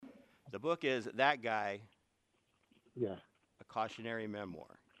The book is That Guy, Yeah. a cautionary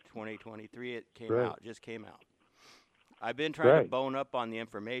memoir. 2023 it came Right. out, just came out. I've been trying to Right. bone up on the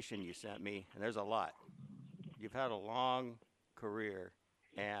information you sent me, and there's a lot. You've had a long career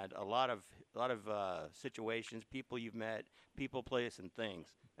and a lot of situations, people you've met, people, place, and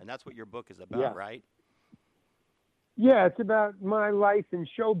things, and that's what your book is about, Yeah. right? Yeah, it's about my life in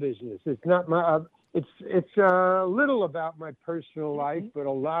show business. It's not my. It's a little about my personal life, but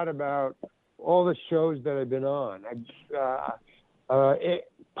a lot about all the shows that I've been on.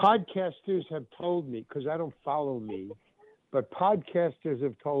 Podcasters have told me, because I don't follow me, but podcasters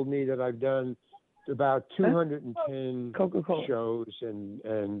have told me that I've done about 210 Coca-Cola. shows, and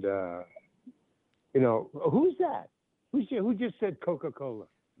who's that? Who just said Coca-Cola?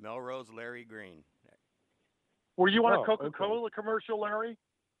 Melrose Larry Green. Were you on a Oh, Coca-Cola commercial, Larry?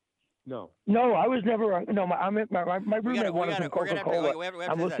 No. No, I was never. No, my roommate wanted some We're gonna have to, Coca-Cola. we have to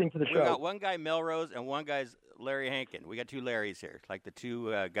I'm say listening that. to the We show. got one guy Melrose and one guy's Larry Hankin. We got two Larrys here, like the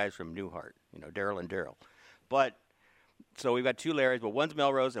two guys from Newhart, Daryl and Daryl. But so we've got two Larrys, but one's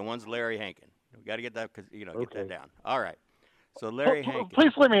Melrose and one's Larry Hankin. We got to get that get that down. All right. So Larry Hankin.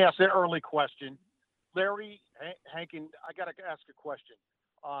 Please let me ask that early question. Larry Hankin, I got to ask a question.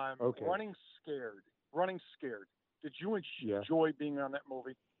 Okay. Running Scared. Did you Yeah. enjoy being on that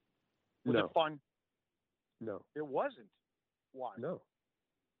movie? Was No. it fun? No. It wasn't. Why? No.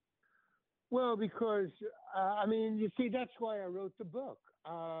 Well, because you see, that's why I wrote the book.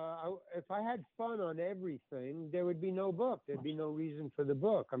 If I had fun on everything, there would be no book. There'd be no reason for the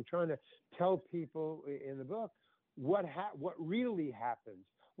book. I'm trying to tell people in the book what really happened.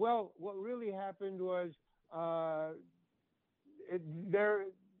 Well, what really happened was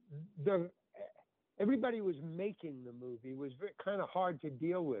everybody was making the movie. It was kind of hard to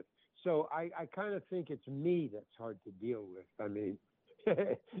deal with. So I kind of think it's me that's hard to deal with. I mean,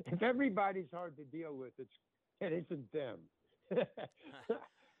 if everybody's hard to deal with, it isn't them.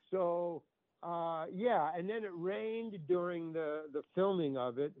 So, and then it rained during the filming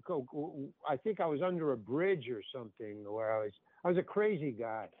of it. I think I was under a bridge or something where I was a crazy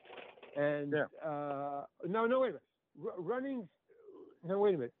guy. And no, wait a minute.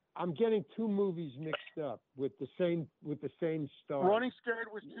 Wait a minute. I'm getting two movies mixed up with the same star. Running Scared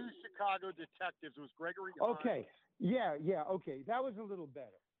was two Chicago detectives. It was Gregory Hines. Okay. Yeah. Okay. That was a little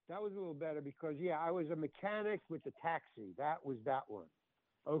better because I was a mechanic with the taxi. That was that one.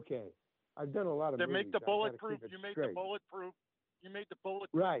 Okay. I've done a lot of They movies. make the bulletproof. You made the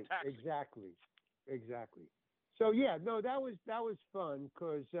bulletproof. Right. Taxi. Exactly. So that was fun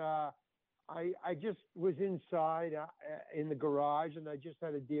because I just was inside in the garage, and I just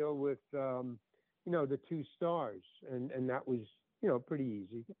had to deal with the two stars, and that was pretty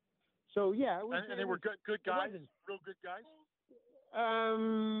easy. So it was. And they were good guys, real good guys.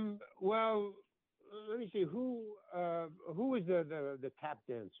 Well, let me see who was the tap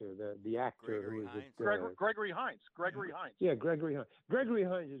dancer, the actor Gregory who was Hines. Gregory Hines. Gregory Hines. Yeah, Gregory Hines. Gregory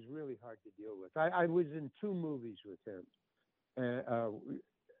Hines is really hard to deal with. I was in two movies with him,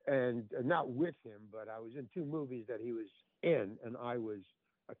 and not with him, but I was in two movies that he was in, and I was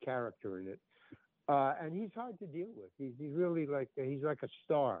a character in it. And he's hard to deal with. He's really he's like a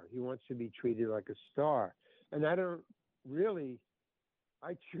star. He wants to be treated like a star, and I don't really.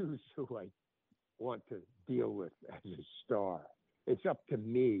 I choose who I want to deal with as a star. It's up to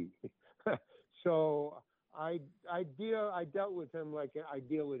me. So I dealt with him like I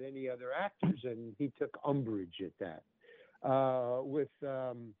deal with any other actors, and he took umbrage at that. With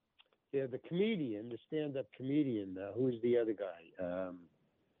the comedian, the stand-up comedian, who's the other guy?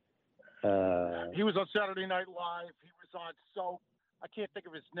 He was on Saturday Night Live. He was on Soap. I can't think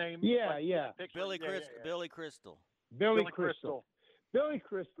of his name. Yeah. Billy Crystal. Billy Crystal. Billy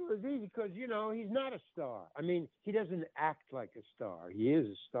Crystal is easy because, he's not a star. I mean, he doesn't act like a star. He is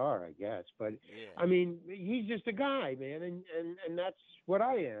a star, I guess. But, I mean, he's just a guy, man, and that's what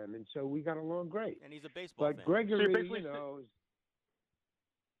I am. And so we got along great. And he's a baseball fan. But Gregory,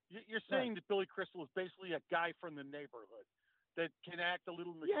 You're saying that Billy Crystal is basically a guy from the neighborhood that can act a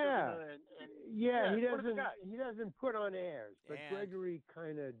little machinima he doesn't put on airs, but Gregory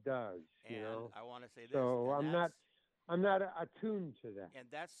kind of does, I want to say this. So I'm not attuned to that. And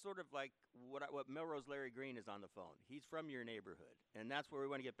that's sort of like what Melrose Larry Green is on the phone. He's from your neighborhood, and that's where we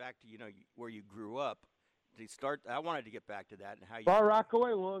want to get back to, where you grew up. I wanted to get back to that and how you. Far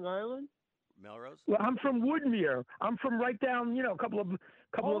Rockaway, Long Island. Melrose. Well, I'm from Woodmere. I'm from right down, a couple of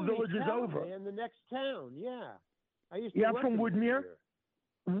villages over. Man, the next town, yeah. I used to I'm from Woodmere.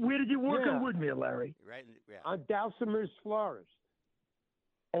 Where did you work in Woodmere, Larry? Right. Yeah. On Dowsimer's Florist.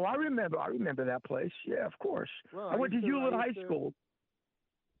 Oh, I remember that place. Yeah, of course. Well, I went to Hewlett High School.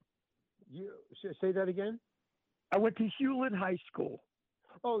 Say that again. I went to Hewlett High School.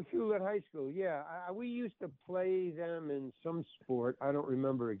 Oh, Hewlett High School. Yeah, we used to play them in some sport. I don't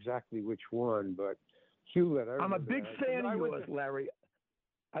remember exactly which one, but Hewlett. I'm a big fan of yours, to... Larry.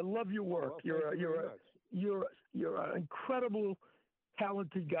 I love your work. Well, you're an incredible,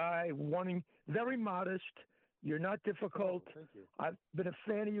 talented guy. Very modest. You're not difficult. Thank you. I've been a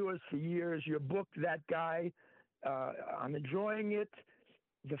fan of yours for years. Your book, That Guy, I'm enjoying it.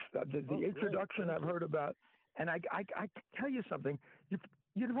 The introduction I've heard about, and I tell you something.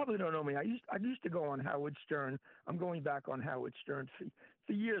 You probably don't know me. I used to go on Howard Stern. I'm going back on Howard Stern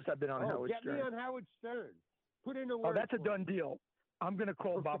for years. I've been on Howard Stern. Get me on Howard Stern. Put in a word. Oh, that's a done deal. I'm going to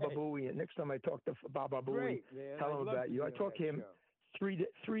call Baba Booey, and next time I talk to Baba Booey, tell him about you. I talked to him 3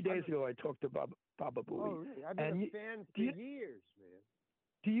 days ago. I talked to Baba Booey. Oh, really? I've been a fan for years, man.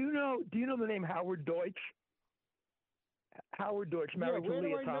 Do you know the name Howard Deutsch? Howard Deutsch, married to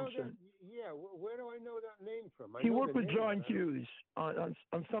Leah Thompson. Where do I know that name from? He worked with John Hughes on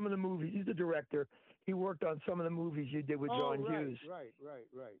some of the movies. He's the director. He worked on some of the movies you did with John Hughes. Right.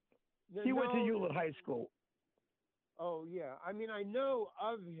 He went to Hewlett High School. Oh, yeah. I mean, I know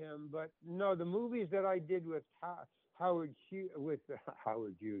of him, but no, the movies that I did with John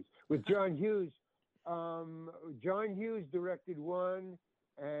Hughes, John Hughes directed one,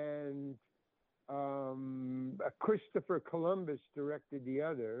 and Christopher Columbus directed the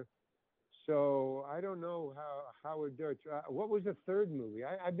other. So I don't know how Howard Deutsch. What was the third movie?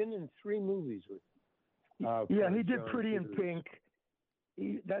 I've been in 3 movies with. He did Pretty in Pink.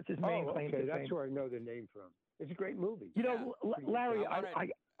 That's his main claim to fame. That's where I know the name from. It's a great movie. You know, Larry,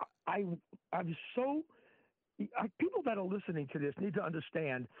 I'm so. People that are listening to this need to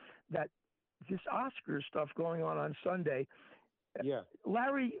understand that this Oscar stuff going on Sunday. Yeah.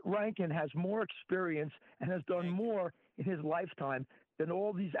 Larry Rankin has more experience and has done more in his lifetime than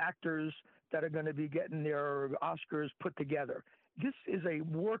all these actors that are going to be getting their Oscars put together. This is a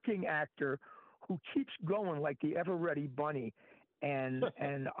working actor who keeps going like the ever ready bunny. And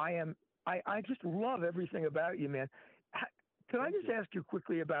I just love everything about you, man. Can I just ask you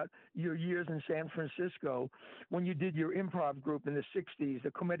quickly about your years in San Francisco when you did your improv group in the 60s,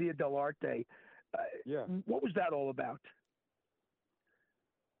 the Commedia dell'arte? What was that all about?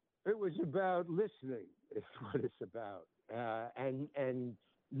 It was about listening. Is what it's about, and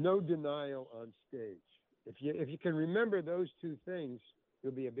no denial on stage. If you can remember those 2 things,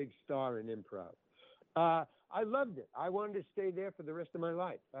 you'll be a big star in improv. I loved it. I wanted to stay there for the rest of my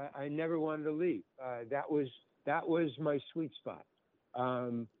life. I never wanted to leave. That was my sweet spot.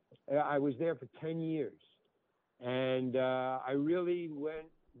 I was there for 10 years, and I really went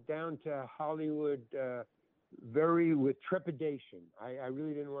down to Hollywood with trepidation. I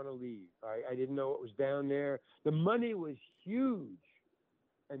really didn't want to leave. I didn't know what was down there. The money was huge,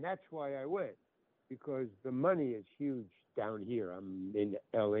 and that's why I went, because the money is huge down here. I'm in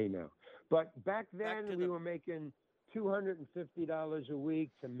L.A. now. But back then, we were making $250 a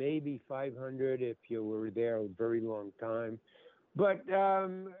week to maybe $500 if you were there a very long time. But,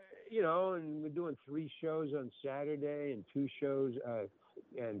 and we're doing 3 shows on Saturday and 2 shows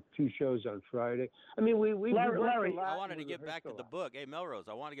on Friday. I mean, we Larry, I wanted to get back to the book. Hey, Melrose,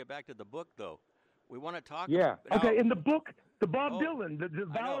 I want to get back to the book, though. We want to talk. Yeah. Okay, in the book, the Bob Dylan, the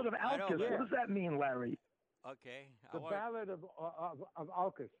Ballad of Alcus. What does that mean, Larry? Okay. Ballad of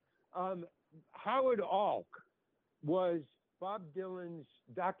Alcus. Howard Alk was Bob Dylan's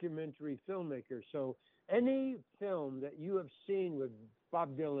documentary filmmaker. So any film that you have seen with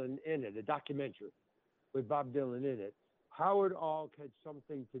Bob Dylan in it, a documentary with Bob Dylan in it, Howard Alk had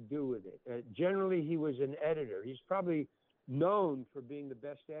something to do with it. Generally, he was an editor. He's probably known for being the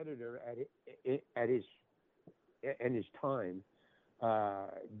best editor at his time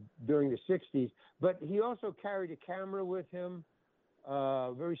during the 60s. But he also carried a camera with him,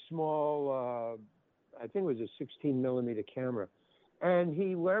 very small, I think it was a 16 millimeter camera. And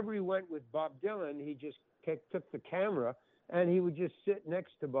wherever he went with Bob Dylan, he just took the camera and he would just sit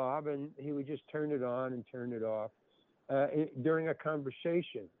next to Bob and he would just turn it on and turn it off during a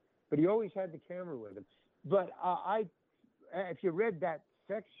conversation. But he always had the camera with him. But if you read that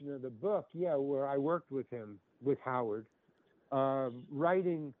section of the book, where I worked with him, with Howard,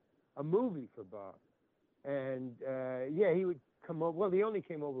 writing a movie for Bob. And he would come over. Well, he only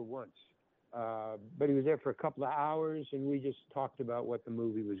came over once. But he was there for a couple of hours, and we just talked about what the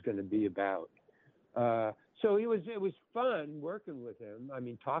movie was going to be about. So it was fun working with him. I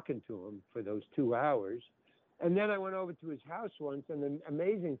mean, talking to him for those 2 hours. And then I went over to his house once, and the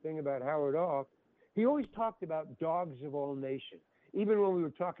amazing thing about Howard Alk, he always talked about Dogs of All Nation. Even when we were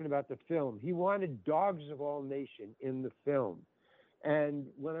talking about the film, he wanted Dogs of All Nation in the film. And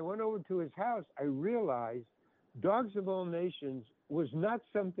when I went over to his house, I realized Dogs of All Nations was not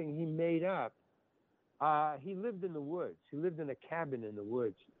something he made up. He lived in the woods. He lived in a cabin in the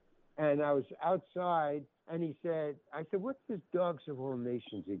woods. And I was outside, and I said, what's this Dogs of All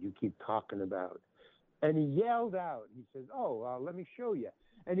Nations that you keep talking about? And he yelled out, he says, let me show you.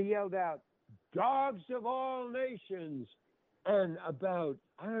 And he yelled out, Dogs of All Nations. And about,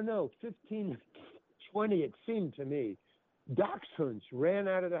 15, 20, it seemed to me, dachshunds ran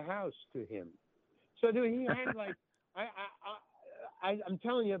out of the house to him. So he had like, I'm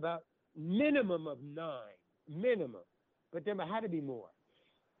telling you, about minimum of 9, minimum. But there had to be more.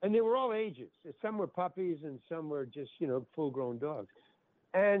 And they were all ages. Some were puppies and some were just, full-grown dogs.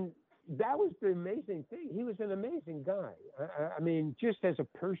 And that was the amazing thing. He was an amazing guy. I mean, just as a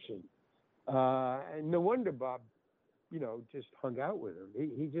person. And no wonder Bob, just hung out with him.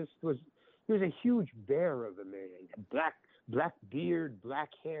 He was a huge bear of a man. Black beard, black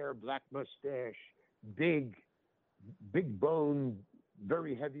hair, black mustache, big bone,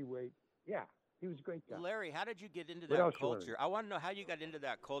 very heavyweight. Yeah, he was a great guy. Larry, how did you get into that culture? I want to know how you got into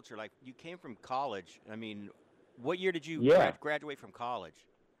that culture. Like, you came from college. I mean, what year did you graduate from college?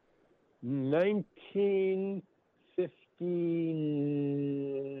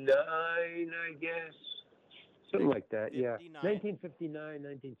 1959, I guess. Something like that, 59. Yeah. 1959,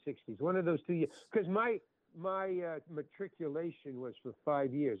 1960s. One of those 2 years. Because my matriculation was for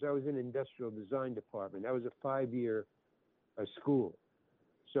 5 years. I was in industrial design department. That was a 5-year school.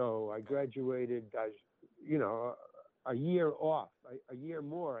 So I graduated, a year off, a year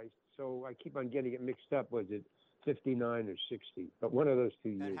more. So I keep on getting it mixed up. Was it 59 or 60? But one of those 2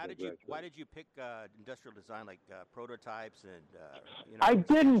 years. And why did you pick industrial design, like prototypes and, I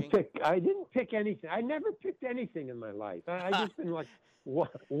didn't pick anything. I never picked anything in my life. I just been like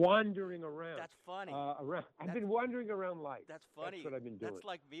wandering around. That's funny. I've been wandering around life. That's funny. That's what I've been doing. That's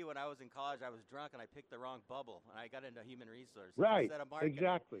like me when I was in college. I was drunk and I picked the wrong bubble and I got into human resources right. instead of marketing.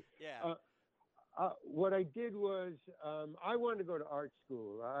 Exactly. Yeah. What I did was I wanted to go to art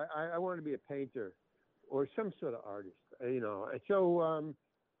school. I wanted to be a painter or some sort of artist, So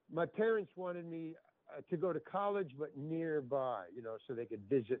my parents wanted me to go to college, but nearby, so they could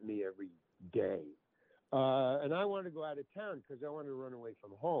visit me every day. And I wanted to go out of town because I wanted to run away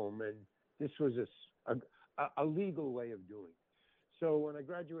from home, and this was a legal way of doing it. So when I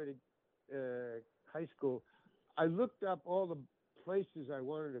graduated high school, I looked up all the places I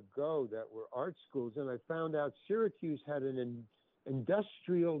wanted to go that were art schools, and I found out Syracuse had an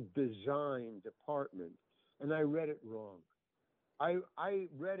industrial design department, and I read it wrong. I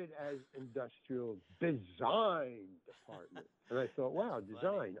read it as industrial design department, and I thought, wow,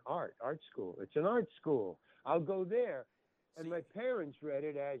 design, art school. It's an art school. I'll go there. And my parents read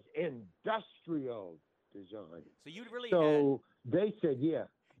it as industrial design. So you really they said, yeah.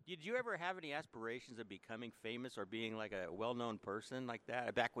 Did you ever have any aspirations of becoming famous or being like a well-known person like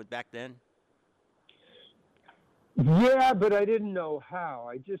that back then? Yeah, but I didn't know how.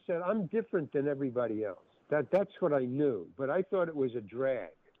 I just said, I'm different than everybody else. That's what I knew. But I thought it was a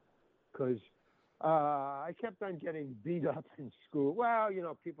drag because I kept on getting beat up in school. Well, I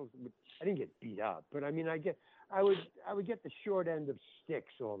didn't get beat up, but I mean, I would get the short end of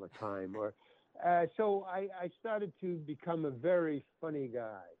sticks all the time. Or so I started to become a very funny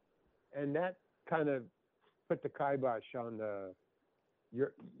guy. And that kind of put the kibosh on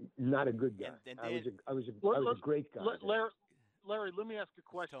you're not a good guy. And I was a great guy. Larry, let me ask a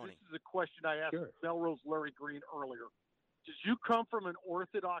question. Tony. This is a question I asked Melrose Larry Green earlier. Did you come from an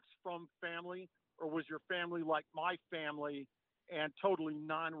Orthodox family, or was your family like my family and totally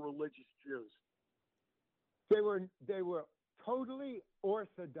non-religious Jews? They were totally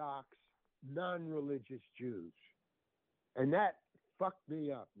Orthodox, non-religious Jews, and that fucked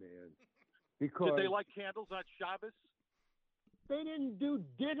me up, man. Because did they light candles on Shabbos? They didn't do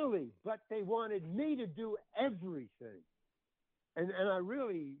diddly, but they wanted me to do everything. And I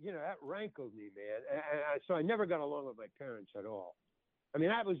really, that rankled me, man. So I never got along with my parents at all. I mean,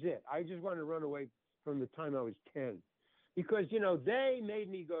 that was it. I just wanted to run away from the time I was 10. Because, they made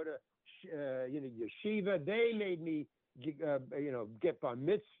me go to, yeshiva. They made me, get bar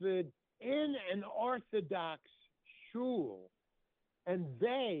mitzvahed in an Orthodox shul. And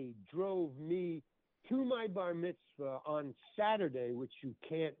they drove me to my bar mitzvah on Saturday, which you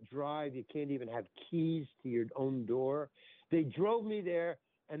can't drive. You can't even have keys to your own door. They drove me there,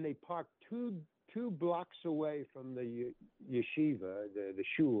 and they parked two blocks away from the yeshiva, the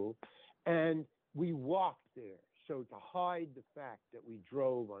shul, and we walked there. So to hide the fact that we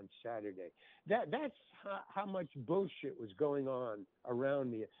drove on Saturday, that's how much bullshit was going on around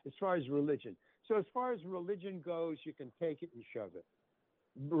me as far as religion. So as far as religion goes, you can take it and shove it.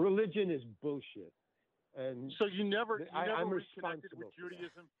 Religion is bullshit. And So you never I'm reconnected with responsible for that.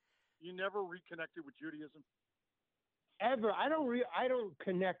 Judaism? You never reconnected with Judaism? Ever. I don't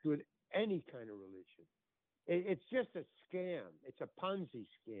connect with any kind of religion. It's just a scam. It's a Ponzi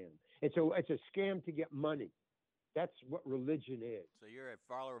scam. It's a scam to get money. That's what religion is. So you're a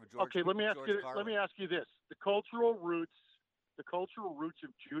follower of George. Okay, let me ask Carlin. you this: the cultural roots of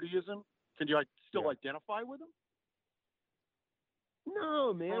Judaism. Can you still identify with them?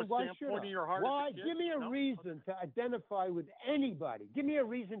 No, man. Why should I? Of your heart Why? as a kid? Give me a reason to identify with anybody. Give me a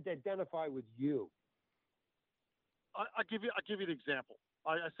reason to identify with you. I'll give you an example.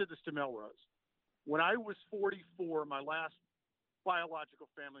 I said this to Melrose. When I was 44, my last biological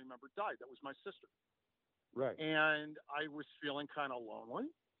family member died. That was my sister. Right. And I was feeling kind of lonely.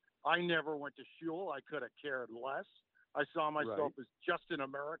 I never went to shul. I could have cared less. I saw myself as just an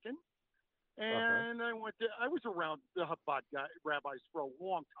American. And I was around the Chabad rabbis for a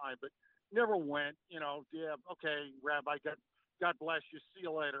long time, but never went, okay, Rabbi, God bless you. See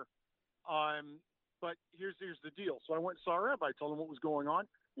you later. But here's the deal. So I went and saw a rabbi, told him what was going on.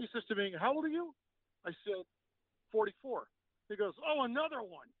 He says to me, how old are you? I said, 44. He goes, oh, another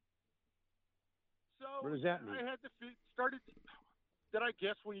one. So what does that mean? I had did I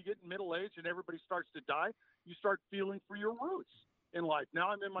guess when you get in middle age and everybody starts to die, you start feeling for your roots in life. Now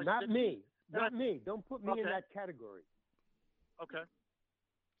I'm in my 60s. Not me. Don't put me in that category. Okay.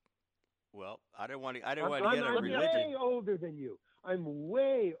 Well, I don't want to get a religion. I'm way older than you. I'm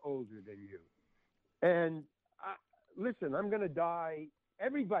way older than you. And listen, I'm going to die.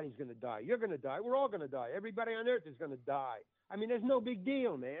 Everybody's going to die. You're going to die. We're all going to die. Everybody on earth is going to die. I mean, there's no big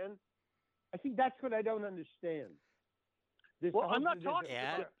deal, man. I think that's what I don't understand. I'm not talking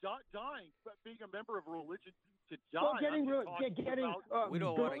about dying, but being a member of a religion to die. Well, we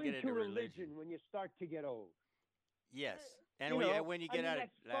don't want to get into religion when you start to get old. Yes, and when you get out of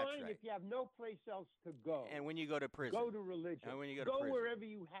that's fine if you have no place else to go. And when you go to prison, go to religion. And when you go to wherever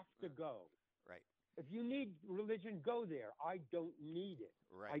you have to go. Right. If you need religion, go there. I don't need it.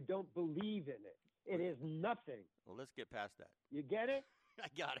 Right. I don't believe in it. It is nothing. Well, let's get past that. You get it? I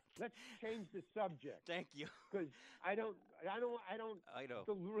got it. Let's change the subject. Thank you. Because I don't. I know.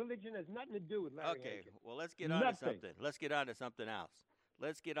 The religion has nothing to do with Larry Hankin. Well, let's get on to something. Let's get on to something else.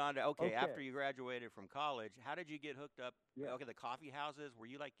 Let's get on to after you graduated from college, how did you get hooked up? Yeah. Okay, the coffee houses. Were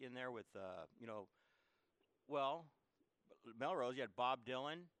you like in there with well, Melrose? You had Bob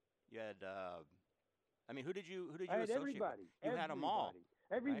Dylan. You had who did you associate everybody. with? You had them all.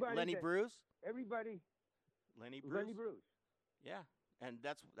 Everybody. Right? Lenny Bruce. Everybody. Lenny Bruce. Yeah, and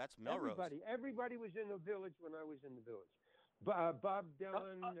that's Melrose. Everybody was in the village when I was in the village. Bob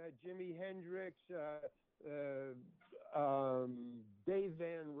Dylan, Jimi Hendrix, Dave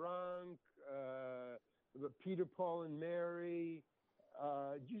Van Ronk, Peter, Paul, and Mary.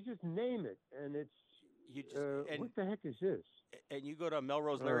 You just name it, and it's. What the heck is this? And you go to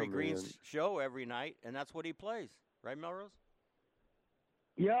Melrose Larry Green's show every night, and that's what he plays, right, Melrose?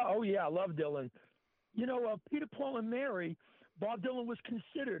 Yeah. Oh, yeah. I love Dylan. Peter, Paul, and Mary. Bob Dylan was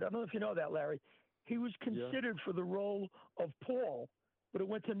considered. I don't know if you know that, Larry. He was considered for the role of Paul, but it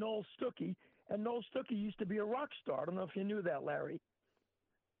went to Noel Stuckey, and Noel Stuckey used to be a rock star. I don't know if you knew that, Larry.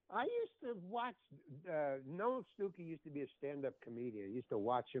 I used to watch Noel Stuckey used to be a stand-up comedian. I used to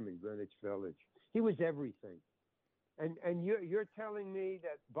watch him in Greenwich Village. He was everything. And you're telling me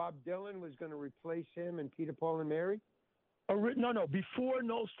that Bob Dylan was going to replace him and Peter, Paul, and Mary? No. Before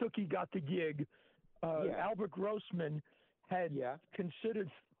Noel Stuckey got the gig, Albert Grossman had considered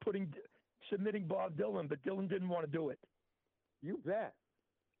submitting Bob Dylan, but Dylan didn't want to do it. You bet.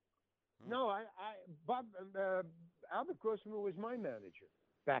 No, Albert Grossman was my manager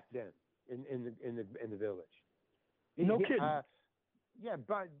back then in the village. No kidding.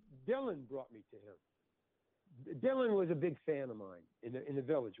 But Dylan brought me to him. Dylan was a big fan of mine in the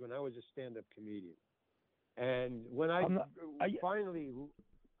village when I was a stand-up comedian, and when finally,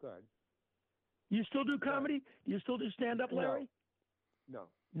 go ahead. You still do comedy? Do you still do stand-up, Larry? No.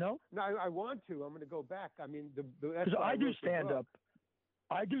 No? No, I want to. I'm going to go back. I mean, because I do stand-up.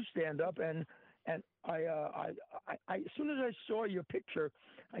 I do stand-up, and I as soon as I saw your picture,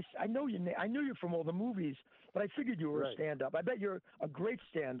 I know your name. I knew you from all the movies, but I figured you were a stand-up. I bet you're a great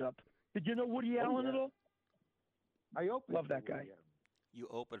stand-up. Did you know Woody Allen at all? I opened. Love that guy. You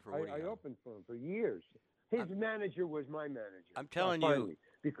opened for Woody Allen. I opened for him for years. His manager was my manager. I'm telling you.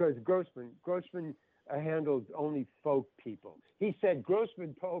 Because Grossman handled only folk people. He said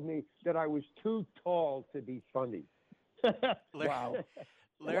Grossman told me that I was too tall to be funny. Wow.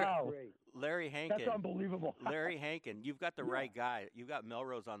 Wow. Larry Hankin. That's unbelievable. Larry Hankin, you've got the right guy. You've got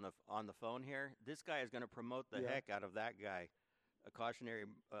Melrose on the phone here. This guy is going to promote the heck out of that guy. A cautionary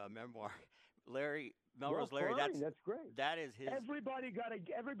memoir. Melrose Larry. That's great. That is his. Everybody got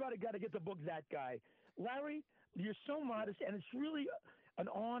to get the book. That guy, Larry. You're so modest, and it's really an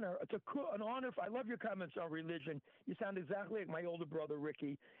honor. It's an honor. I love your comments on religion. You sound exactly like my older brother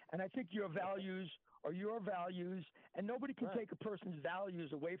Ricky, and I think your values are your values, and nobody can take a person's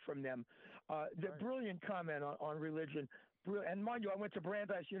values away from them. The brilliant comment on religion. And mind you, I went to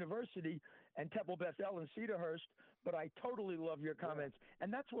Brandeis University and Temple Beth El and Cedarhurst, but I totally love your comments.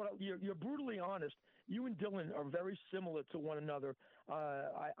 And that's what you're brutally honest. You and Dylan are very similar to one another.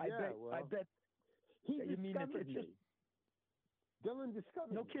 I bet. He discovered me. Dylan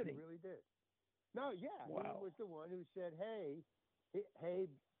discovered me. No kidding. He really did. No, yeah. Wow. He was the one who said, hey,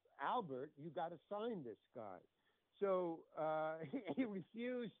 Albert, you got to sign this guy. So he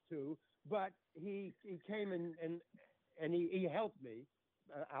refused to, but he came and he helped me.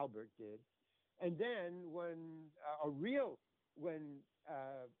 Albert did. And then when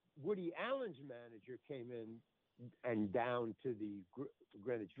Woody Allen's manager came in and down to the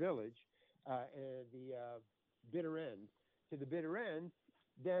Greenwich Village, the bitter end,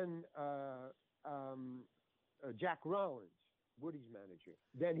 then Jack Rollins, Woody's manager,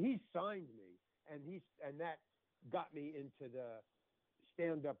 then he signed me, and that got me into the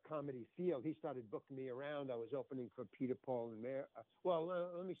stand-up comedy field. He started booking me around. I was opening for Peter, Paul, and Mary.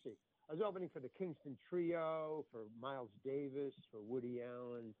 Let me see. I was opening for the Kingston Trio, for Miles Davis, for Woody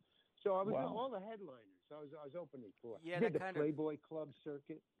Allen. So I was in all the headliners. I was opening for. Yeah, did the Playboy Club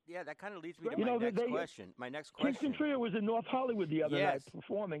circuit. Yeah, that kind of leads me to my next question. My next question. Kingston Trio was in North Hollywood the other night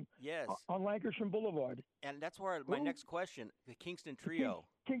performing. Yes. On Lancashire Boulevard. And that's where my next question, the Kingston Trio.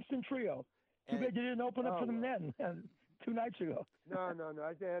 Kingston Trio. Too bad you didn't open up for them then, 2 nights ago. No.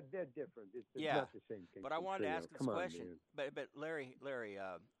 They're different. It's not the same thing. But I wanted to ask this question. But Larry,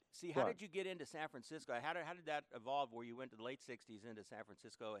 see, how did you get into San Francisco? How did that evolve where you went to the late 60s into San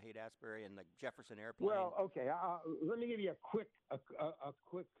Francisco, Haight-Ashbury, and the Jefferson Airplane? Well, okay. Let me give you a quick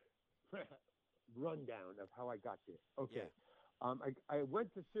rundown of how I got there. Okay. Yeah. I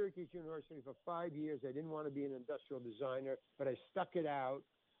went to Syracuse University for 5 years. I didn't want to be an industrial designer, but I stuck it out.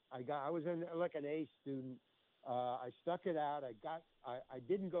 I was like an A student. I stuck it out. I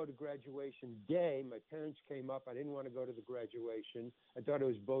didn't go to graduation day. My parents came up. I didn't want to go to the graduation. I thought it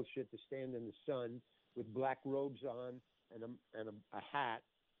was bullshit to stand in the sun with black robes on and a hat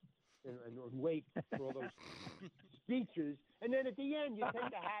and wait for all those speeches. And then at the end, you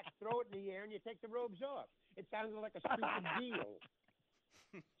take the hat, throw it in the air, and you take the robes off. It sounded like a stupid deal.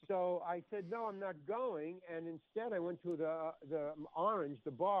 So I said, no, I'm not going. And instead, I went to the Orange,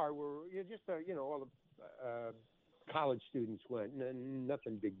 the bar, where just all the college students went, and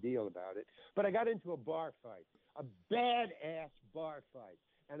nothing big deal about it. But I got into a bar fight, a badass bar fight,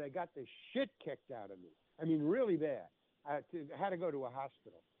 and I got the shit kicked out of me. I mean, really bad. I had to go to a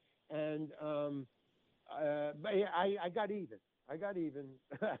hospital. And but I got even.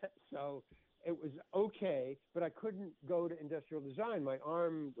 So it was okay, but I couldn't go to industrial design. My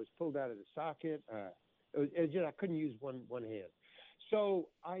arm was pulled out of the socket. I couldn't use one hand. So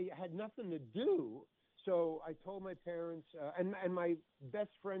I had nothing to do. So I told my parents, and my best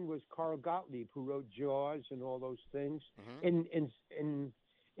friend was Carl Gottlieb, who wrote Jaws and all those things. Mm-hmm.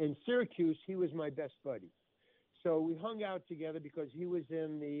 In Syracuse, he was my best buddy. So we hung out together because he was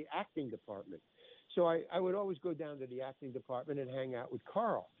in the acting department. So I would always go down to the acting department and hang out with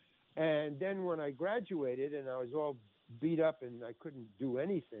Carl. And then when I graduated and I was all beat up and I couldn't do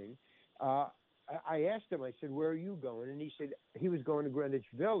anything, I asked him, I said, where are you going? And he said he was going to Greenwich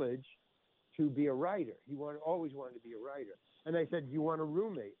Village to be a writer. He always wanted to be a writer. And I said, you want a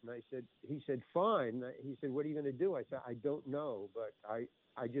roommate? And he said, fine. He said, what are you going to do? I said, I don't know, but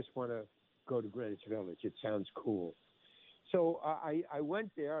I just want to go to Greenwich Village. It sounds cool. So I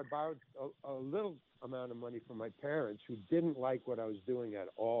went there. I borrowed a little amount of money from my parents, who didn't like what I was doing at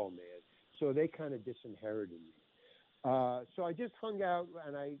all, man. So they kind of disinherited me. So I just hung out,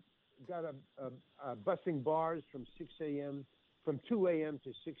 and I got a busing bars from 2 a.m.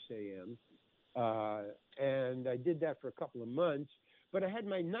 to 6 a.m. And I did that for a couple of months. But I had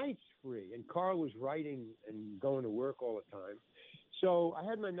my nights free, and Carl was writing and going to work all the time. So I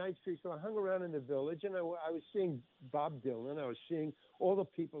had my nights free, so I hung around in the Village, and I was seeing Bob Dylan. I was seeing all the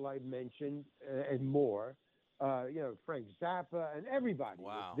people I mentioned and more. Frank Zappa, and everybody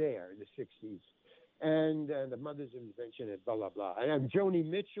was there in the 60s. And the Mothers of Invention and blah, blah, blah. And Joni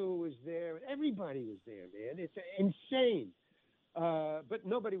Mitchell was there. And everybody was there, man. It's insane. But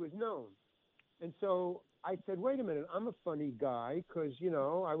nobody was known. And so I said, wait a minute, I'm a funny guy because,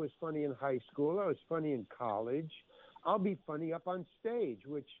 I was funny in high school. I was funny in college. I'll be funny up on stage,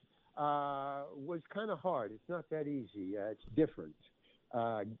 which was kind of hard. It's not that easy. It's different.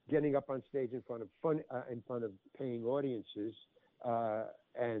 Getting up on stage in front of paying audiences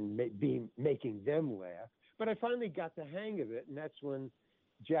and making them laugh. But I finally got the hang of it, and that's when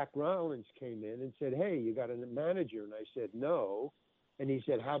Jack Rollins came in and said, hey, you got a manager? And I said, no. And he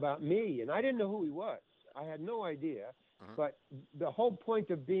said, how about me? And I didn't know who he was. I had no idea. Uh-huh. But the whole point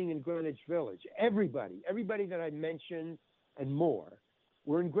of being in Greenwich Village, everybody that I mentioned and more,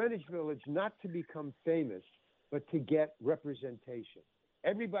 were in Greenwich Village not to become famous, but to get representation.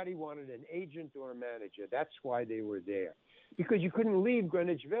 Everybody wanted an agent or a manager. That's why they were there. Because you couldn't leave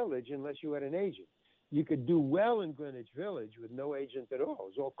Greenwich Village unless you had an agent. You could do well in Greenwich Village with no agent at all.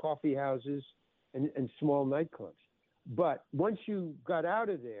 It was all coffee houses and small nightclubs. But once you got out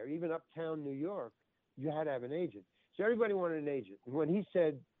of there, even uptown New York, you had to have an agent. So everybody wanted an agent. And when he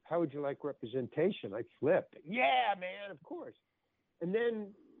said, how would you like representation? I flipped. Yeah, man, of course. And then,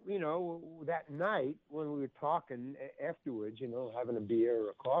 that night when we were talking afterwards, having a beer or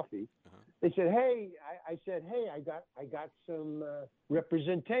a coffee, they said, hey, I said, hey, I got some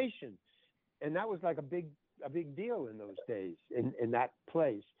representation. And that was like a big deal in those days in that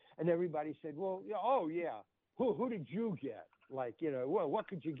place. And everybody said, well, oh, yeah. Who did you get? Like, well, what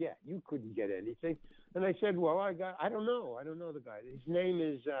could you get? You couldn't get anything. And I said, well, I don't know. I don't know the guy. His name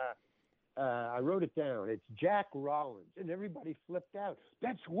is, I wrote it down. It's Jack Rollins. And everybody flipped out.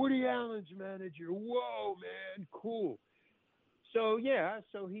 That's Woody Allen's manager. Whoa, man, cool. So,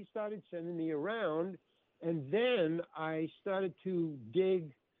 so he started sending me around. And then I started to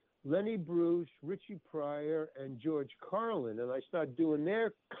dig Lenny Bruce, Richie Pryor, and George Carlin, and I started doing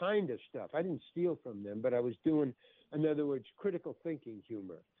their kind of stuff. I didn't steal from them, but I was doing, in other words, critical thinking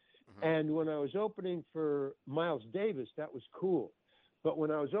humor. Mm-hmm. And when I was opening for Miles Davis, that was cool. But when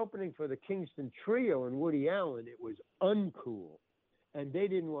I was opening for the Kingston Trio and Woody Allen, it was uncool. And they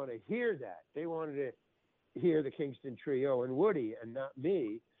didn't want to hear that. They wanted to hear the Kingston Trio and Woody and not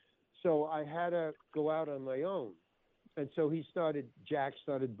me. So I had to go out on my own. And so Jack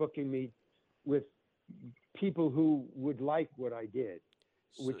started booking me with people who would like what I did,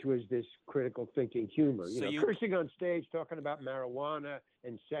 which was this critical thinking humor. Cursing on stage, talking about marijuana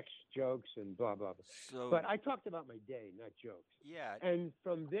and sex jokes and blah, blah, blah. But I talked about my day, not jokes. Yeah. And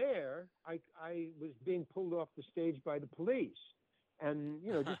from there, I was being pulled off the stage by the police. And,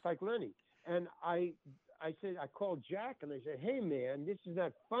 just like Lenny. And I called Jack and I said, hey, man, this is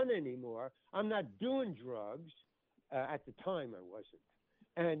not fun anymore. I'm not doing drugs. At the time, I wasn't.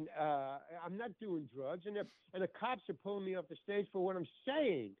 And I'm not doing drugs. And the cops are pulling me off the stage for what I'm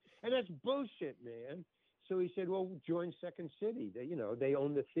saying. And that's bullshit, man. So he said, well, join Second City. They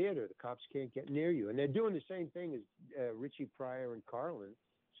own the theater. The cops can't get near you. And they're doing the same thing as Richie Pryor and Carlin.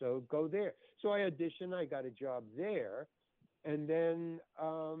 So go there. So I auditioned. I got a job there. And then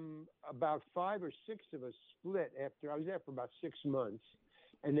about 5 or 6 of us split after. I was there for about 6 months.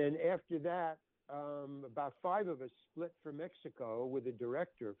 And then after that, about 5 of us split for Mexico with a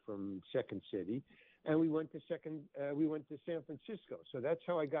director from Second City, and we went to San Francisco. So that's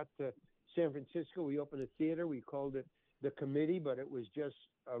how I got to San Francisco. We opened a theater. We called it The Committee, but it was just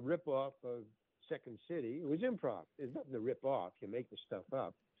a ripoff of Second City. It was improv. There's nothing to rip off. You make the stuff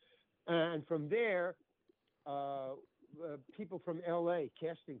up. And from there, people from L.A.,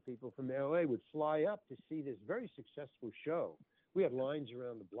 casting people from L.A. would fly up to see this very successful show. We had lines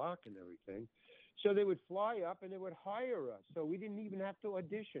around the block and everything. So they would fly up and they would hire us. So we didn't even have to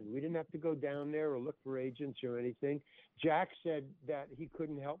audition. We didn't have to go down there or look for agents or anything. Jack said that he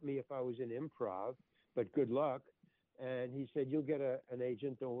couldn't help me if I was in improv, but good luck. And he said, you'll get an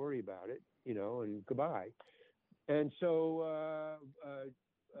agent. Don't worry about it, and goodbye. And so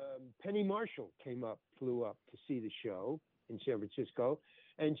Penny Marshall flew up to see the show in San Francisco.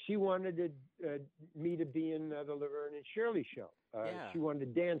 And she wanted me to be in the Laverne and Shirley show. She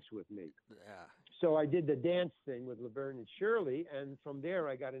wanted to dance with me. Yeah. So I did the dance thing with Laverne and Shirley, and from there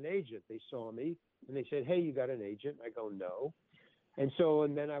I got an agent. They saw me, and they said, hey, you got an agent? I go, no. And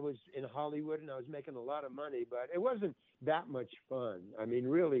then I was in Hollywood, and I was making a lot of money, but it wasn't that much fun. I mean,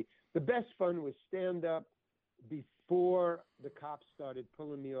 really, the best fun was stand-up before the cops started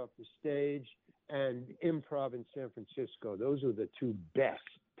pulling me off the stage, and improv in San Francisco. Those were the 2 best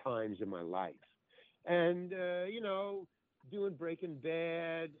times in my life. And, doing Breaking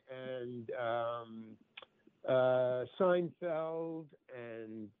Bad and Seinfeld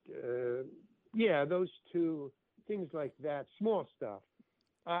and, those 2 things like that, small stuff,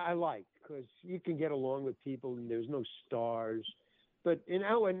 I like because you can get along with people and there's no stars. But and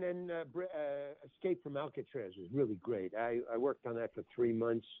then Escape from Alcatraz was really great. I worked on that for 3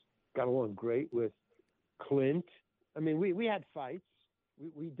 months. Got along great with Clint. I mean, we had fights.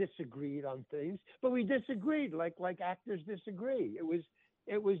 We disagreed on things, but we disagreed like actors disagree.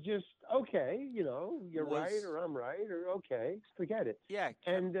 It was just okay, you're right or I'm right or okay, forget it. Yeah.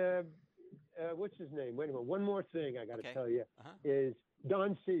 And what's his name? Wait a minute. One more thing I got to tell you Uh-huh. is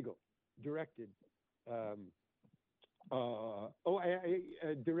Don Siegel directed.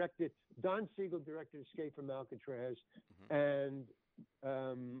 Directed. Don Siegel directed Escape from Alcatraz, and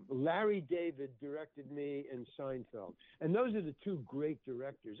Larry David directed me in Seinfeld. And those are the two great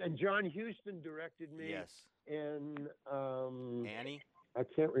directors. And John Huston directed me in Annie. I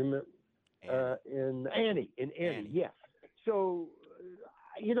can't remember. In Annie. Yeah. So,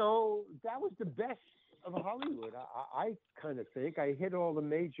 that was the best of Hollywood. I kind of think I hit all the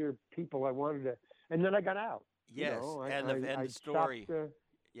major people I wanted to, and then I got out. Yes, and the story.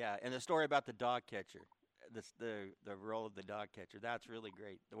 And the story about the dog catcher, the role of the dog catcher. That's really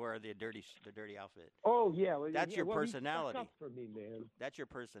great. Where the dirty outfit. Oh yeah, well, that's your personality. He stuck up for me, man. That's your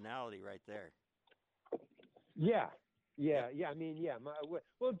personality right there. Yeah. I mean,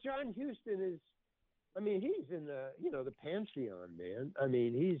 well, John Huston is. I mean, he's in the pantheon, man. I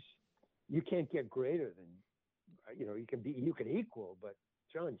mean, you can't get greater than, you can equal, but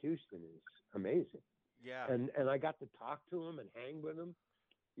John Huston is amazing. Yeah. And I got to talk to him and hang with him.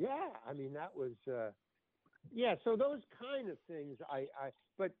 Yeah. I mean, that was, so those kind of things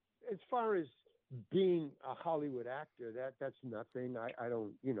but as far as being a Hollywood actor, that's nothing. I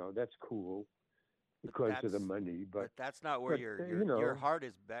don't, that's cool because of the money, but that's not where your heart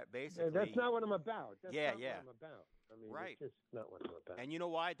is basically. That's not what I'm about. That's not what I'm about. I mean, right. It's just not what I'm about. And you know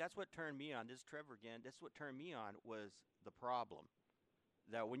why? That's what turned me on. This is Trevor again. This is what turned me on was the problem.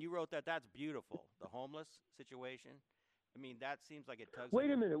 That when you wrote that's beautiful. The homeless situation. I mean, that seems like it tugs. Wait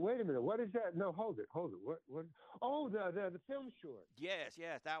a minute. What is that? No, hold it. What? Oh, the film short. Yes,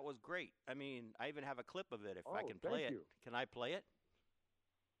 that was great. I mean, I even have a clip of it if I can play it. Can I play it?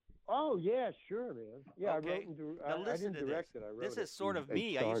 Oh yeah, sure, man. Yeah, okay. I didn't direct it. I wrote it. This is sort of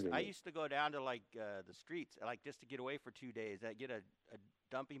me. I used to go down to like the streets, like just to get away for 2 days. I get a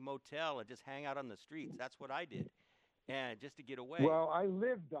dumpy motel and just hang out on the streets. That's what I did, and just to get away. Well, I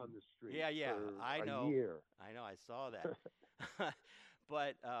lived on the streets. Yeah. For I know. A year. I know. I saw that.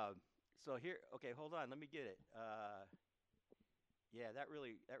 But so here, okay, hold on. Let me get it. Yeah, that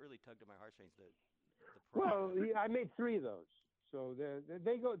really tugged at my heartstrings. Well, I made 3 of those. So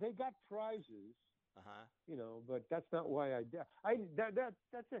they got prizes, but that's not why I did.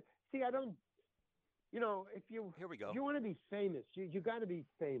 That's it. See, I don't, if you here we go. If you want to be famous, you got to be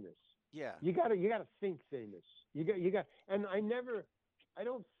famous. Yeah. You got to think famous. You got, and I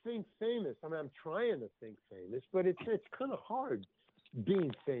don't think famous. I mean, I'm trying to think famous, but it's kind of hard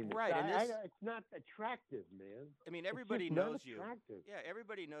being famous. Right. It's not attractive, man. I mean, everybody knows you. Attractive. Yeah,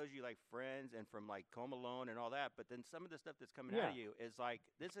 everybody knows you like Friends and from like Home Alone and all that. But then some of the stuff that's coming out of you is like,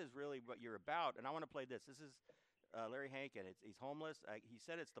 this is really what you're about. And I want to play this. This is Larry Hankin. He's homeless. He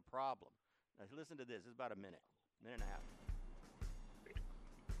said it's the problem. Now, listen to this. It's about a minute and a half.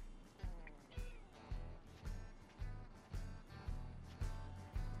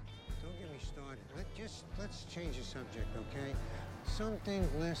 Don't get me started. Let's change the subject, okay? Something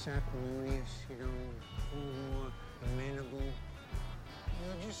less acrimonious, a little more amenable.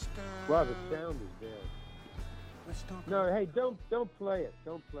 Just Wow, the sound is bad. Let's talk. No, hey, don't play it.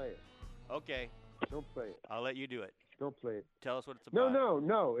 Don't play it. Okay. Don't play it. I'll let you do it. Don't play it. Tell us what it's about.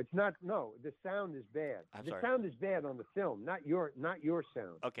 No, it's not. No, the sound is bad. The sound is bad on the film, not your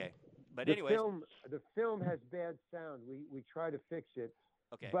sound. Okay, but anyways, the film has bad sound. We try to fix it.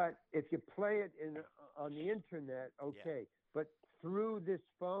 Okay. But if you play it on the internet, okay. Yeah. But through this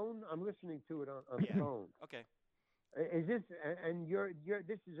phone, I'm listening to it on phone. Okay. Is this and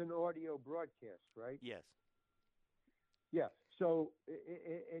this is an audio broadcast, right? Yes. Yeah. So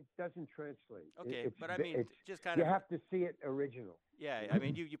it doesn't translate. Okay, but I mean, just kind of. You have to see it original. Yeah, I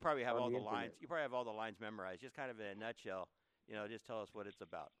mean, you probably have all the lines. You probably have all the lines memorized. Just kind of in a nutshell, just tell us what it's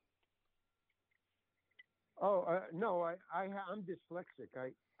about. Oh no, I'm dyslexic.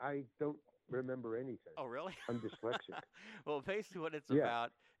 I don't remember anything. Oh really? I'm dyslexic. Well, basically, what it's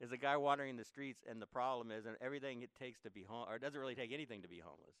about is a guy wandering the streets, and the problem is, and everything it takes to be home, or it doesn't really take anything to be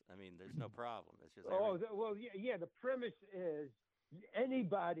homeless. I mean, there's no problem. It's just. Yeah. The premise is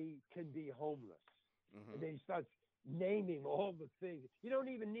anybody can be homeless, and then he starts naming all the things. You don't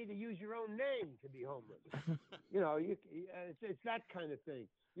even need to use your own name to be homeless. It's that kind of thing.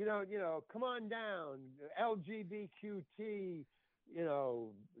 Come on down, LGBTQT,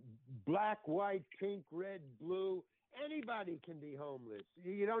 black, white, pink, red, blue, Anybody can be homeless.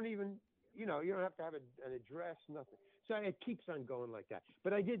 You don't even, you don't have to have an address, nothing. So it keeps on going like that.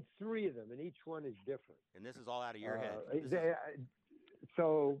 But I did 3 of them, and each one is different. And this is all out of your head.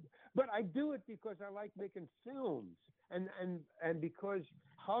 But I do it because I like making films, and because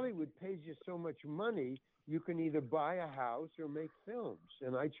Hollywood pays you so much money, you can either buy a house or make films,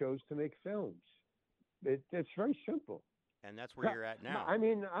 and I chose to make films. It's very simple. And that's where you're at now. I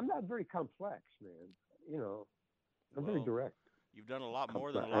mean, I'm not very complex, man. I'm very direct. You've done a lot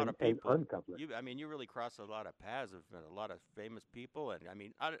more than a lot of people. And uncomplex. You really crossed a lot of paths of a lot of famous people, and I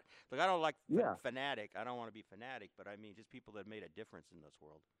mean, I don't like fanatic. I don't want to be fanatic, but I mean, just people that made a difference in this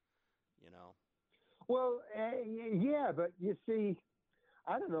world. Well, yeah, but you see,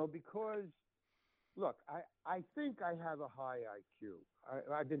 I don't know, because look, I think I have a high IQ.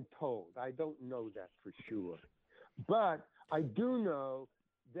 I've been told. I don't know that for sure, but I do know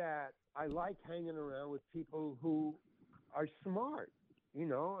that I like hanging around with people who are smart.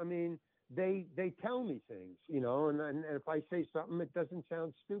 I mean, they tell me things, and if I say something, it doesn't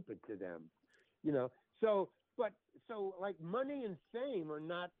sound stupid to them, So like money and fame are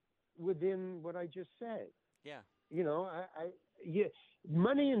not within what I just said. Yeah.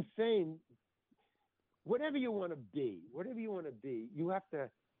 Money and fame, whatever you want to be, you have to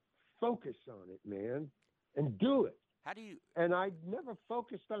focus on it, man, and do it. How do you? And I never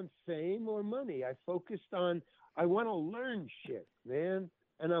focused on fame or money. I focused on, I want to learn shit, man.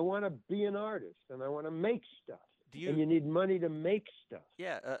 And I want to be an artist, and I want to make stuff. And you need money to make stuff.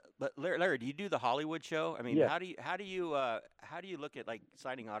 Yeah, but Larry, do you do the Hollywood show? I mean, how do you look at like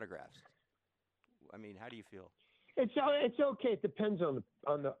signing autographs? I mean, how do you feel? It's okay. It depends on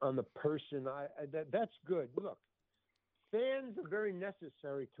the person. That's good. Look, fans are very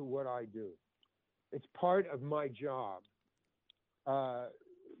necessary to what I do. It's part of my job,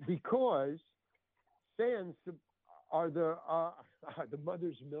 because fans are the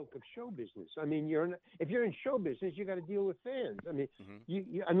mother's milk of show business. I mean, if you're in show business, you got to deal with fans. I mean,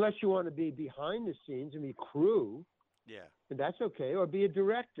 you unless you want to be behind the scenes and be crew, that's okay, or be a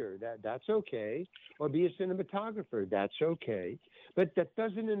director, that's okay, or be a cinematographer, that's okay, but that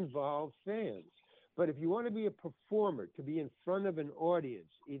doesn't involve fans. But if you want to be a performer, to be in front of an audience,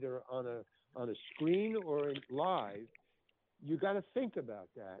 either on a screen or live, you got to think about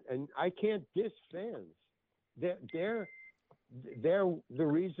that. And I can't diss fans. They're the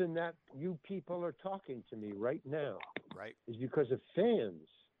reason that you people are talking to me right now. Right. Is because of fans.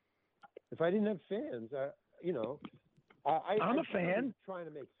 If I didn't have fans, I'm a fan. Trying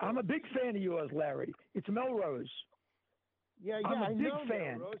to make. I'm a big fan of yours, Larry. It's Melrose. Yeah, I'm a big know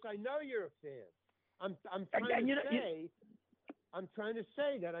fan. Melrose. I know you're a fan. I'm trying to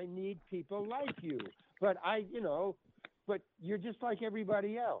say that I need people like you, but but you're just like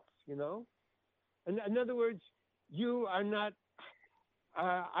everybody else, And in other words, you are not.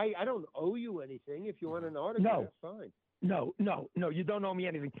 I don't owe you anything. If you want an autograph, fine. No, you don't owe me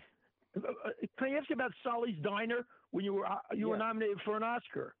anything. Can I ask you about Solly's Diner when you were nominated for an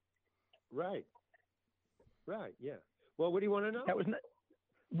Oscar? Right. Yeah. Well, what do you want to know?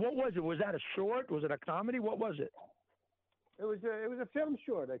 What was it? Was that a short? Was it a comedy? What was it? It was a film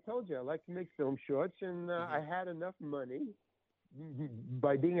short. I told you I like to make film shorts, and I had enough money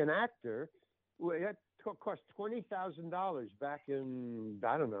by being an actor. That cost $20,000 back in,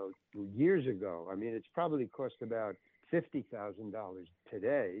 I don't know, years ago. I mean, it's probably cost about $50,000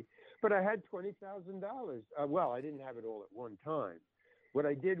 today, but I had $20,000. Well, I didn't have it all at one time. What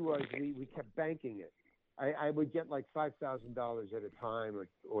I did was we kept banking it. I would get like $5,000 at a time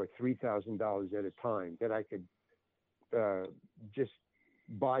or $3,000 at a time that I could just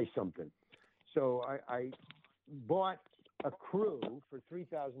buy something. So I bought a crew for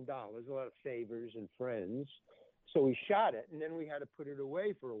 $3,000, a lot of favors and friends. So we shot it, and then we had to put it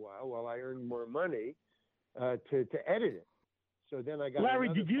away for a while I earned more money to edit it. So then I got. Larry,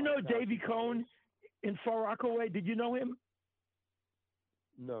 did you know Davy Cohn in Far Rockaway? Did you know him?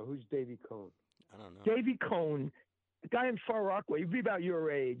 No, who's Davy Cohn? I don't know. Davy Cohn, a guy in Far Rockaway. He'd be about your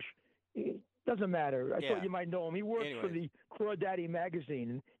age. It doesn't matter. I thought you might know him. He worked for the Crawdaddy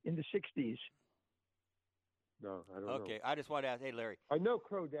magazine in the 60s. No, I don't know. Okay, I just want to ask, hey, Larry. I know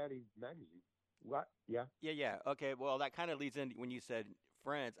Crawdaddy magazine. What? Yeah? Yeah. Okay, well, that kind of leads in when you said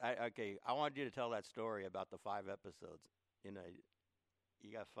friends. I wanted you to tell that story about the 5 episodes.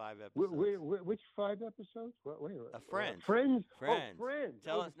 You got 5 episodes. Which 5 episodes? Wait. Friends. Friends. Friends. Oh, Friends.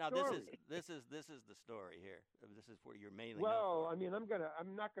 Tell us now. Story. This is the story here. This is where you're mainly. Well, I mean, I'm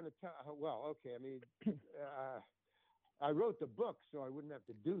not gonna tell. Well, okay. I mean, I wrote the book so I wouldn't have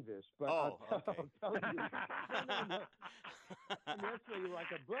to do this. But okay. I'll tell you. No. I mean, that's why you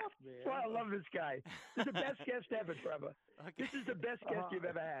like a book, man. Well, I love this guy. This is the best guest ever, Trevor. Okay. This is the best guest you've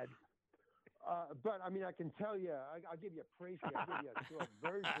ever had. But I mean, I can tell you, I'll give you a précis. I'll give you a short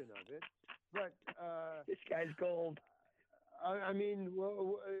version of it. But this guy's gold. I mean,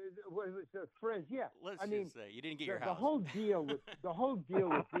 friends, yeah. Let's I mean, just say you didn't get your house. The whole deal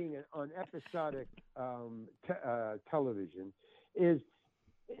with being on episodic television is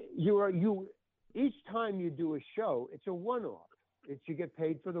you each time you do a show, it's a one-off. You get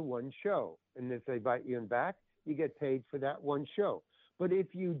paid for the one show, and if they invite you back, you get paid for that one show. But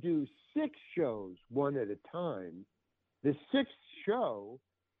if you do 6 shows one at a time, the 6th show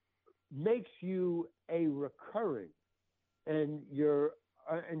makes you a recurring, and your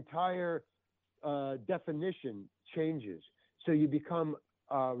entire definition changes. So you become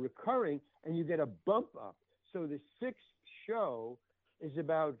recurring, and you get a bump up. So the 6th show is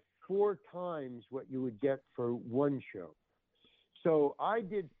about 4 times what you would get for one show. So I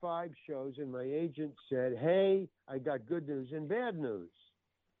did 5 shows, and my agent said, "Hey, I got good news and bad news."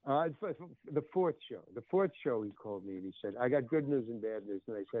 The 4th show, he called me and he said, "I got good news and bad news."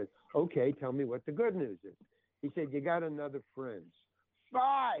 And I said, "Okay, tell me what the good news is." He said, "You got another friends."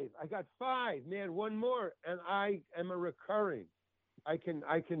 5. I got 5, man. One more, and I am a recurring. I can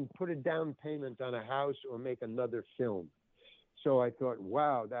put a down payment on a house or make another film. So I thought,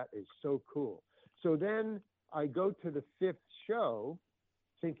 wow, that is so cool. So then I go to the 5th show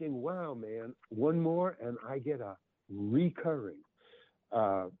thinking, wow, man, one more and I get a recurring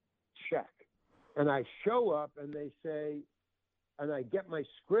check. And I show up and they say, and I get my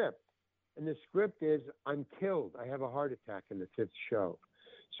script, and the script is, I'm killed. I have a heart attack in the 5th show.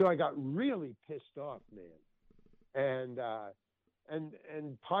 So I got really pissed off, man.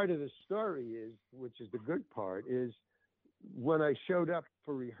 And part of the story is, which is the good part, is when I showed up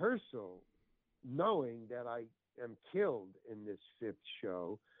for rehearsal, knowing that I am killed in this 5th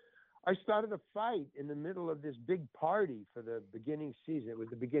show, I started a fight in the middle of this big party for the beginning season. It was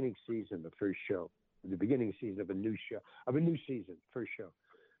the beginning season, the first show, the beginning season of a new show, of a new season, first show.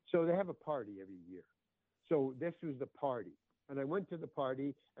 So they have a party every year. So this was the party. And I went to the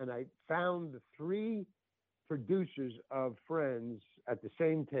party and I found the 3 producers of Friends at the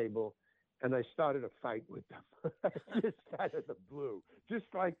same table, and I started a fight with them. Just out of the blue. Just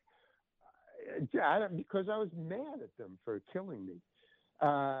like, because I was mad at them for killing me.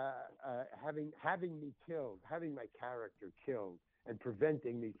 Having me killed, having my character killed, and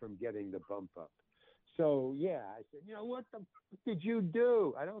preventing me from getting the bump up. So yeah, I said, what did you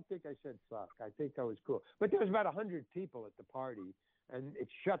do? I don't think I said fuck. I think I was cool. But there was about 100 people at the party, and it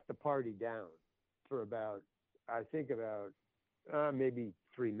shut the party down for about maybe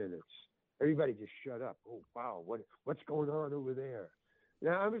 3 minutes. Everybody just shut up. Oh wow, what's going on over there?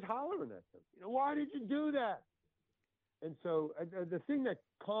 Now I was hollering at them. Why did you do that? And so the thing that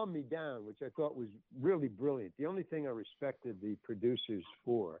calmed me down, which I thought was really brilliant, the only thing I respected the producers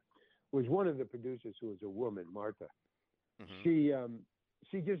for, was one of the producers who was a woman, Martha. Mm-hmm.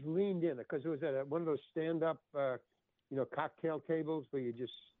 She just leaned in, because it was at one of those stand-up, cocktail tables where you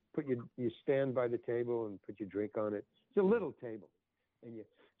just you stand by the table and put your drink on it. It's a little table, and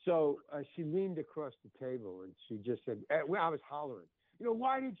so she leaned across the table and she just said, I was hollering,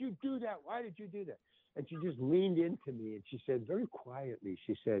 why did you do that? Why did you do that? And she just leaned into me and she said very quietly,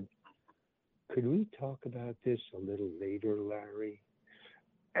 she said, "Could we talk about this a little later, Larry?"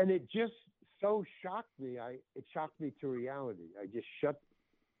 And it just so shocked me. It shocked me to reality. I just shut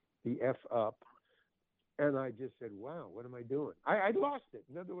the F up and I just said, wow, what am I doing? I lost it.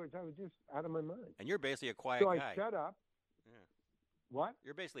 In other words, I was just out of my mind. And you're basically a quiet guy. So I shut up. Yeah. What?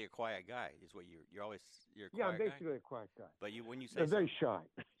 You're basically a quiet guy, is what you're a quiet guy. I'm basically a quiet guy. But when you say very shy.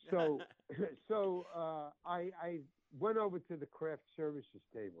 So I went over to the craft services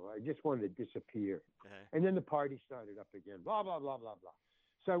table. I just wanted to disappear. Uh-huh. And then the party started up again, blah, blah, blah, blah, blah.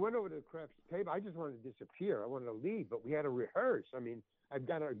 So I went over to the craft table. I just wanted to disappear. I wanted to leave, but we had to rehearse. I mean, I've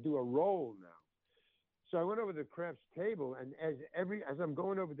got to do a role now. So I went over to the craft table, and as I'm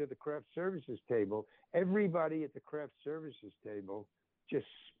going over to the craft services table, everybody at the craft services table just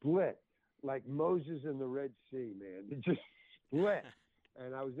split like Moses in the Red Sea, man. It just split.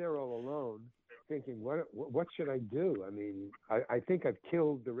 And I was there all alone thinking, what should I do? I mean, I think I've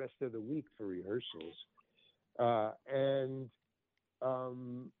killed the rest of the week for rehearsals.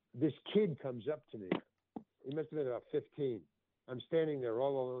 This kid comes up to me. He must have been about 15. I'm standing there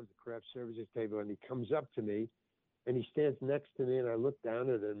all alone at the craft services table, and he comes up to me, and he stands next to me, and I look down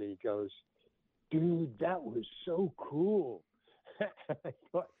at him, and he goes, "Dude, that was so cool." I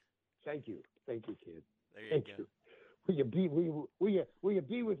thought, thank you, kid. There you go. will you be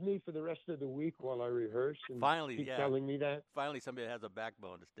with me for the rest of the week while I rehearse and Finally, keep yeah. telling me that? Finally, somebody that has a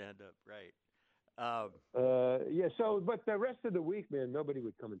backbone to stand up, right? Yeah. So, but the rest of the week, man, nobody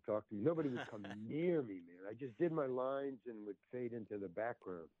would come and talk to me. Nobody would come near me, man. I just did my lines and would fade into the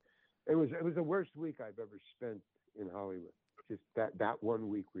background. It was the worst week I've ever spent in Hollywood. Just that 1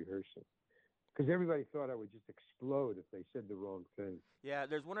 week rehearsing, because everybody thought I would just explode if they said the wrong thing. Yeah,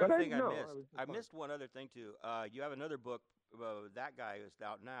 there's one other thing I missed. I fine. missed one other thing too. You have another book. That guy is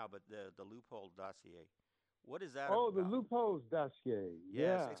out now, but the loophole dossier. What is that about? The loopholes dossier.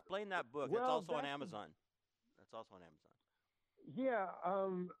 Yes, Yeah. explain that book. Well, that's also on Amazon. That's also on Amazon. Yeah.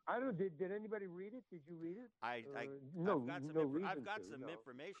 I don't. Did anybody read it? Did you read it? I've got some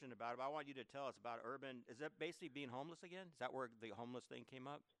information about it. But I want you to tell us about urban. Is that basically being homeless again? Is that where the homeless thing came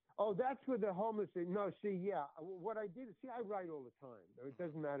up? Oh, that's where the homeless thing. No, see, yeah. What I did, I write all the time. It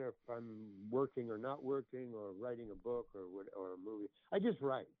doesn't matter if I'm working or not working, or writing a book or a movie. I just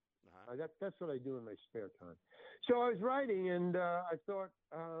write. That's what I do in my spare time. So I was writing, and I thought,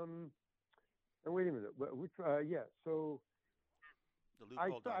 wait a minute. Yeah. So I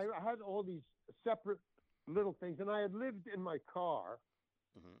had all these separate little things, and I had lived in my car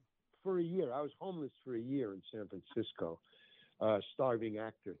for a year. I was homeless for a year in San Francisco. Starving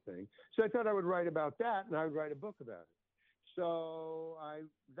actor thing. So I thought I would write about that, and I would write a book about it. So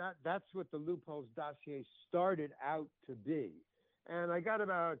that's what the Loopholes dossier started out to be. And I got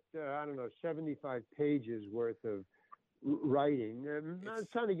about, 75 pages worth of writing. And I was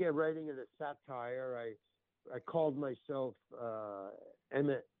trying to get writing in a satire. I called myself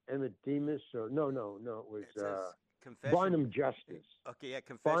Emmett Demas, or no, it was Barnum Justice. Okay, yeah,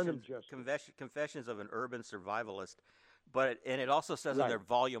 Confessions of an Urban Survivalist. And it also says in there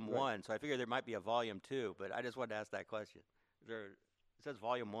Volume 1, so I figured there might be a Volume 2, but I just wanted to ask that question. It says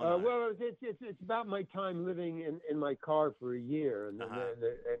Volume 1. Well, it's about my time living in my car for a year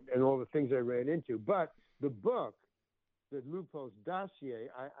and all the things I ran into. But the book, the Loopholes dossier,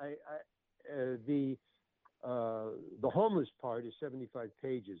 the homeless part is 75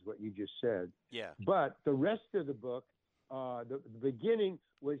 pages, what you just said. Yeah. But the rest of the book, the beginning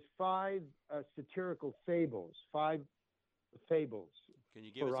was 5 satirical fables, 5 fables. Can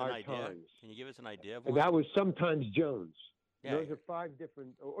you give us an idea? Times. Can you give us an idea of one? That was Sometimes Jones. Yeah. Those are 5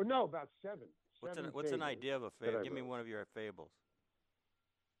 different, or no, about 7. What's an idea of a fable? Give me one of your fables.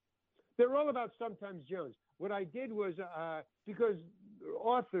 They're all about Sometimes Jones. What I did was, because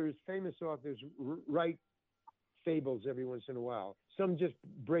famous authors write fables every once in a while. Some just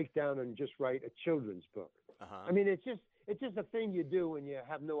break down and just write a children's book. I mean, it's just a thing you do when you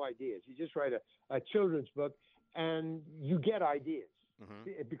have no ideas. You just write a children's book, and you get ideas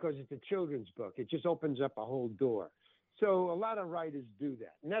because it's a children's book. It just opens up a whole door. So a lot of writers do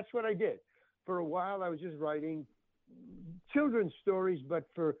that, and that's what I did. For a while, I was just writing children's stories, but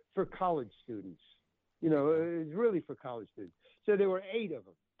for college students. It's really for college students. So there were 8 of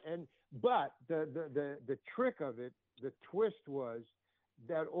them, but the trick of it, the twist was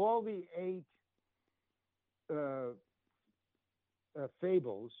that all the 8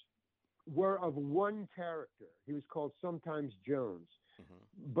 fables were of one character. He was called Sometimes Jones.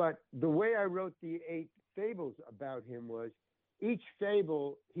 But the way I wrote the 8 fables about him was, each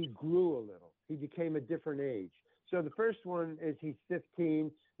fable, he grew a little. He became a different age. So the first one is he's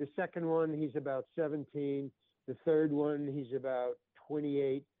 15. The second one, he's about 17. The third one, he's about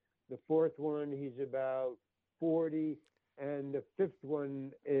 28. The fourth one, he's about 40. And the fifth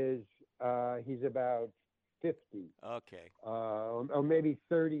one is he's about 50. Okay. Or maybe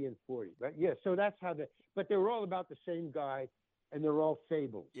 30 and 40. But yeah, so that's how but they were all about the same guy, and they're all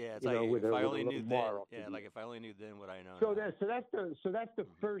fables. Yeah, it's if I only knew then. Yeah, like if I only knew then what I know now. So that's the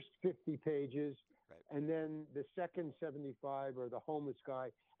first 50 pages. Right. And then the second 75 are the homeless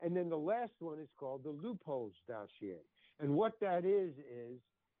guy. And then the last one is called the Loopholes dossier. And what that is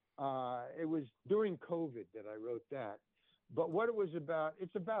it was during COVID that I wrote that. But what it was about,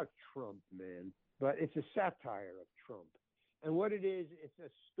 it's about Trump, man. But it's a satire of Trump. And what it is, it's a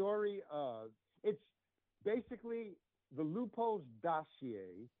story it's basically the Loopholes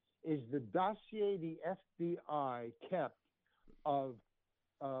dossier is the dossier the FBI kept of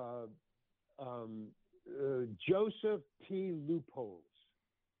Joseph P. Loopholes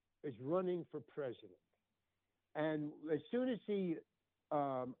is running for president. And as soon as he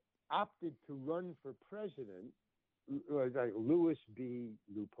opted to run for president, like Louis B.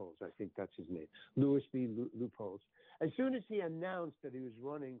 Loopholes, I think that's his name, Louis B. Loopholes. As soon as he announced that he was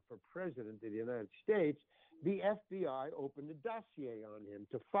running for president of the United States, the FBI opened a dossier on him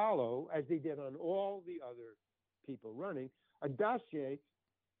to follow, as they did on all the other people running, a dossier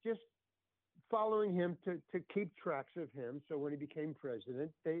just following him to keep tracks of him. So when he became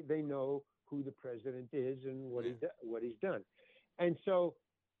president, they know who the president is and what he's done. And so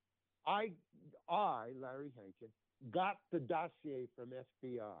I, Larry Hankin, got the dossier from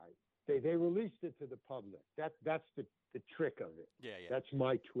FBI. They released it to the public. That's the trick of it. Yeah. That's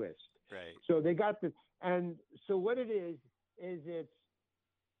my twist. Right. So they got and so what it is it's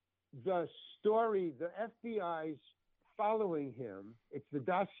the story, the FBI's following him. It's the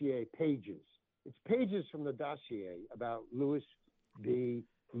dossier pages. It's pages from the dossier about Louis B.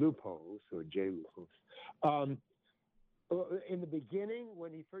 Loopholes, or J. Loopholes. In the beginning,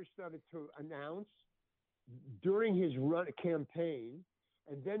 when he first started to announce, during his campaign,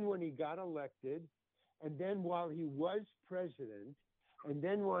 and then when he got elected, and then while he was president, and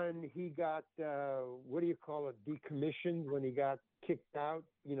then when he got, what do you call it, decommissioned, when he got kicked out,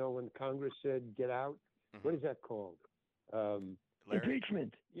 when Congress said, get out. Mm-hmm. What is that called?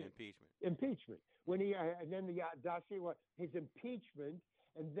 Impeachment. Impeachment. When he, and then the dossier was his impeachment,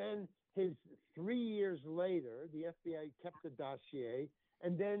 and then his 3 years later, the FBI kept the dossier,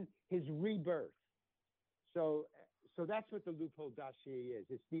 and then his rebirth. So that's what the loophole dossier is.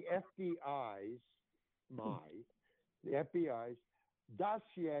 It's the FBI's, the FBI's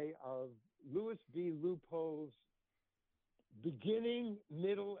dossier of Louis B. Loopholes' beginning,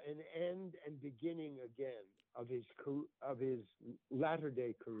 middle, and end, and beginning again of his latter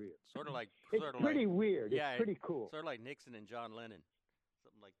day career. It's pretty weird. Yeah, it's pretty cool. Sort of like Nixon and John Lennon,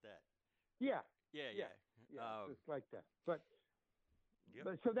 something like that. Yeah. It's like that. But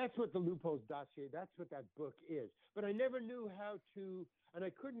so that's what the Loopholes dossier. That's what that book is. But I never knew how to, and I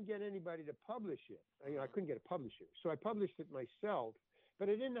couldn't get anybody to publish it. I couldn't get a publisher, so I published it myself. But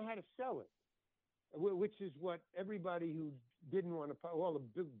I didn't know how to sell it, which is what everybody who didn't want to, all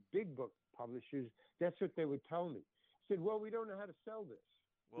the big book publishers, that's what they would tell me. I said, well, we don't know how to sell this.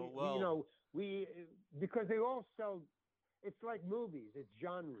 We because they all sell. It's like movies. It's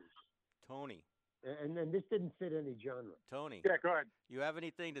genres. Tony. And then this didn't fit any genre. Tony. Yeah, go ahead. You have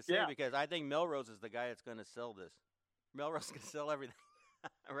anything to say? Yeah. Because I think Melrose is the guy that's going to sell this. Melrose can sell everything.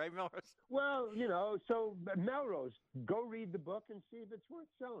 Right, Melrose? Well, so Melrose, go read the book and see if it's worth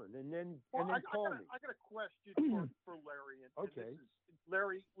selling, and then call me. I got a question for Larry. Okay.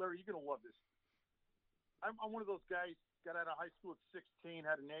 Larry, you're going to love this. I'm one of those guys, got out of high school at 16,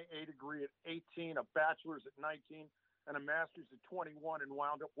 had an AA degree at 18, a bachelor's at 19, and a master's at 21, and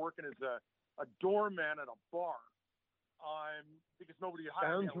wound up working as a doorman at a bar because nobody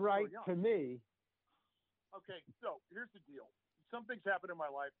hired me. Sounds right to me. Okay, so here's the deal. Some things happen in my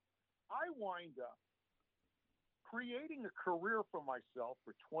life. I wind up creating a career for myself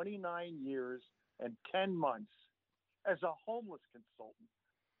for 29 years and 10 months as a homeless consultant,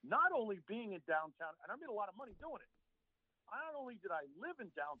 not only being in downtown, and I made a lot of money doing it. Not only did I live in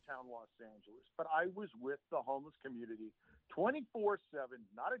downtown Los Angeles, but I was with the homeless community 24/7,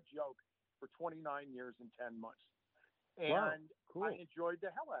 not a joke, for 29 years and 10 months. And wow, cool. I enjoyed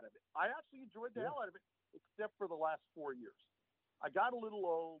the hell out of it. I actually enjoyed the hell out of it, except for the last 4 years. I got a little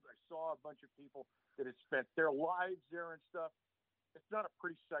old. I saw a bunch of people that had spent their lives there and stuff. It's not a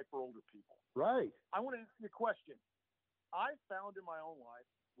pretty sight for older people. Right. I want to ask you a question. I found in my own life,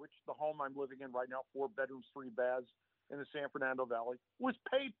 which the home I'm living in right now, 4 bedrooms, 3 baths in the San Fernando Valley, was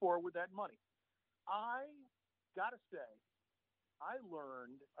paid for with that money. I got to say, I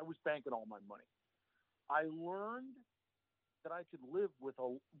was banking all my money. I learned that I could live with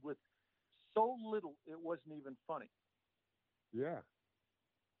so little it wasn't even funny. Yeah.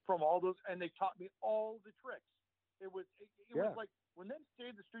 From all those, and they taught me all the tricks. It was like when they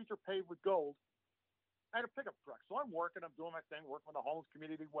say the streets are paved with gold, I had a pickup truck. So I'm doing my thing, working with the homeless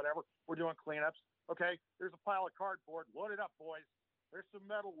community, whatever. We're doing cleanups. Okay, there's a pile of cardboard. Load it up, boys. There's some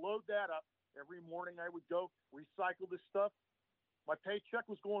metal. Load that up. Every morning I would go recycle this stuff. My paycheck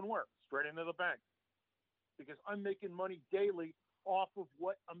was going where? Straight into the bank. Because I'm making money daily off of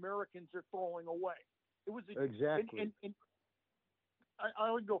what Americans are throwing away. It was exactly. And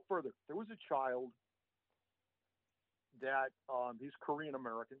I would go further. There was a child that he's Korean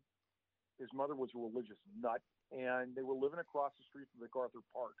American. His mother was a religious nut, and they were living across the street from MacArthur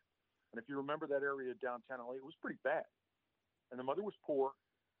Park. And if you remember that area downtown LA, it was pretty bad. And the mother was poor,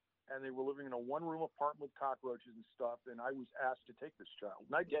 and they were living in a one-room apartment with cockroaches and stuff. And I was asked to take this child,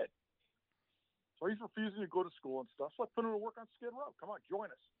 and I did. So he's refusing to go to school and stuff. So I put him to work on Skid Row. Come on, join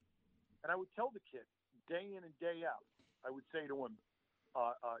us. And I would tell the kid day in and day out. I would say to him,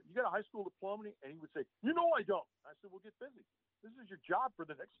 you got a high school diploma? And he would say, I don't. I said, well, get busy. This is your job for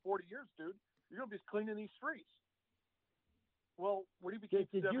the next 40 years, dude. You're going to be cleaning these streets. Well, when he became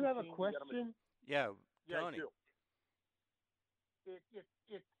 17, did you have a question? Yeah, I Tony. do.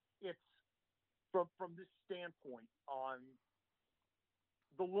 from this standpoint on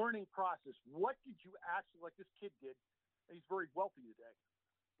the learning process, what did you actually, like this kid did, and he's very wealthy today,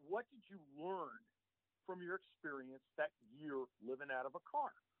 what did you learn from your experience that year living out of a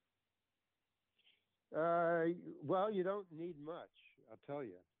car? Well, you don't need much, I'll tell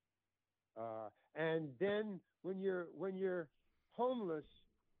you. And then when you're homeless,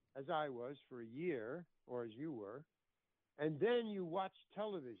 as I was for a year, or as you were, and then you watch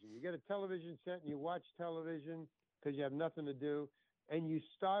television. You get a television set and you watch television because you have nothing to do, and you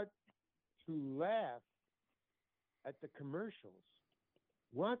start to laugh at the commercials.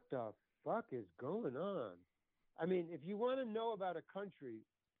 What the fuck is going on? I mean, if you want to know about a country,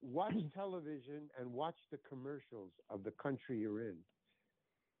 watch television and watch the commercials of the country you're in.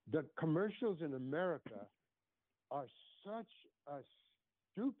 The commercials in America are such a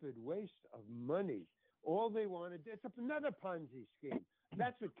stupid waste of money. All they want to do, it's another Ponzi scheme.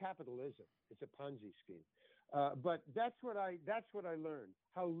 That's what capitalism. It's a Ponzi scheme. But that's what I learned.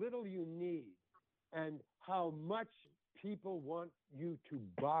 How little you need, and how much people want you to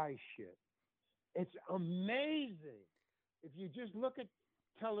buy shit. It's amazing. If you just look at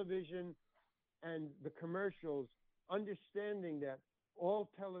television and the commercials, understanding that all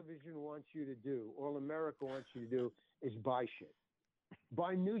television wants you to do, all America wants you to do, is buy shit.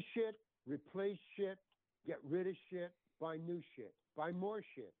 Buy new shit, replace shit, get rid of shit, buy new shit, buy more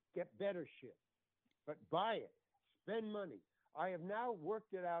shit, get better shit. But buy it, spend money. I have now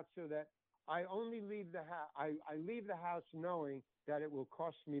worked it out so that I only leave the house. I leave the house knowing that it will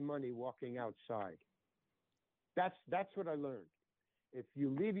cost me money walking outside. That's what I learned. If you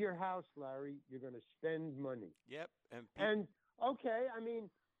leave your house, Larry, you're going to spend money. Yep. And okay, I mean,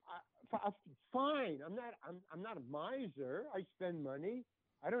 fine. I'm not a miser. I spend money.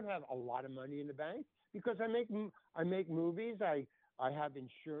 I don't have a lot of money in the bank because I make movies. I have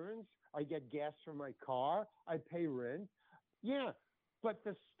insurance. I get gas for my car. I pay rent. Yeah, but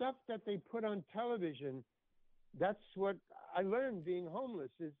the stuff that they put on television, that's what I learned being homeless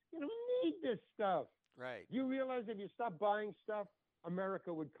is you don't need this stuff. Right. You realize if you stop buying stuff,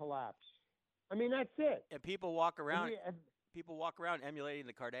 America would collapse. I mean, that's it. And people walk around emulating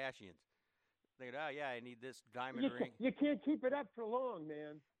the Kardashians. They go, oh, yeah, I need this diamond ring. You can't keep it up for long,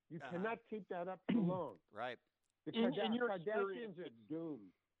 man. You cannot keep that up for long. Right. The Kardashians are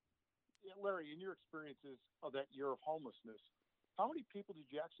doomed. Yeah, Larry, in your experiences of that year of homelessness, how many people did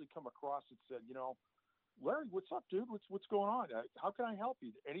you actually come across that said, you know, Larry, what's up, dude? What's going on? How can I help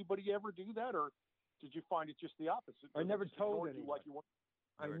you? Did anybody ever do that, or did you find it just the opposite? I never told anybody.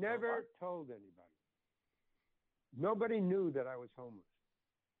 I never told anybody. Nobody knew that I was homeless.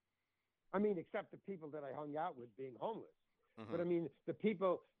 I mean, except the people that I hung out with being homeless. Mm-hmm. But I mean, the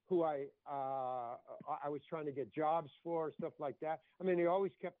people who I was trying to get jobs for, stuff like that. I mean, they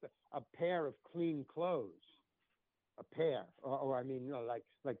always kept a pair of clean clothes, a pair, or I mean, you know,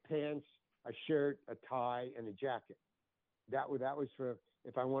 like pants, a shirt, a tie, and a jacket. That was for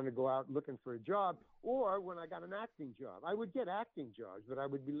if I wanted to go out looking for a job, or when I got an acting job. I would get acting jobs, but I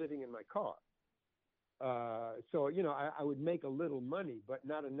would be living in my car. So, you know, I would make a little money, but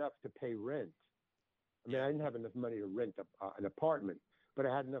not enough to pay rent. I mean, I didn't have enough money to rent an apartment, but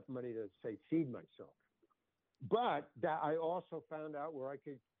I had enough money to, say, feed myself. But that I also found out where I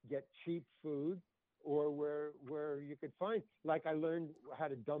could get cheap food or where you could find, like I learned how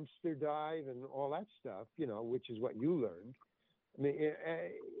to dumpster dive and all that stuff, you know, which is what you learned. I mean,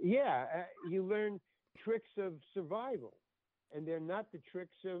 you learn tricks of survival. And they're not the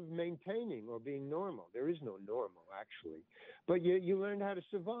tricks of maintaining or being normal. There is no normal, actually. But you learn how to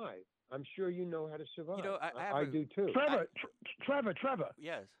survive. I'm sure you know how to survive. You know, I do too. Trevor.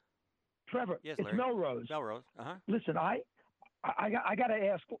 Yes. Trevor. Yes, Larry. It's Melrose. Melrose. Uh-huh. Listen, I got to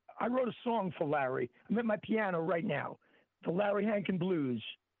ask. I wrote a song for Larry. I'm at my piano right now, the Larry Hankin Blues,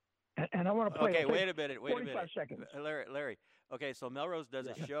 and I want to play. Okay, wait a minute. 45 seconds. Larry. Okay, so Melrose does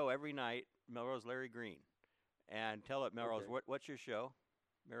a show every night. Melrose Larry Green. And tell it, Melrose, what's your show?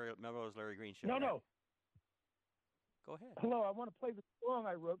 Melrose Larry Green Show. No. Go ahead. Hello, I want to play the song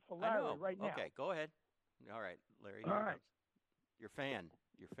I wrote for Larry right now. Okay, go ahead. All right, Larry. All right. Your fan,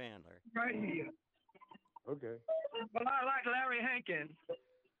 Larry. Right here. Okay. Well, I like Larry Hankin.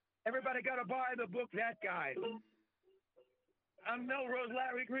 Everybody got to buy the book, That Guy. I'm Melrose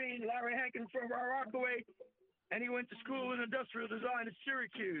Larry Green, Larry Hankin from Rockaway, and he went to school in industrial design at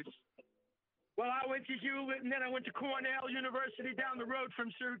Syracuse. Well, I went to Hewlett, and then I went to Cornell University down the road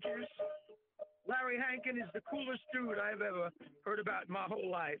from Syracuse. Larry Hankin is the coolest dude I've ever heard about in my whole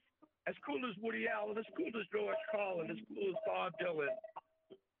life. As cool as Woody Allen, as cool as George Carlin, as cool as Bob Dylan.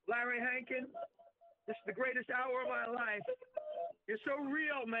 Larry Hankin, this is the greatest hour of my life. You're so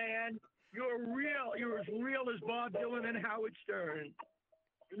real, man. You're real. You're as real as Bob Dylan and Howard Stern.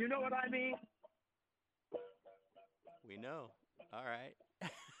 You know what I mean? We know. All right.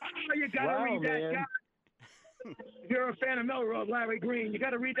 Oh, you gotta read that guy. If you're a fan of Melrose, Larry Green, you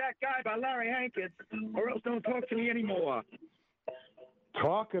gotta read that guy by Larry Hankin, or else don't talk to me anymore.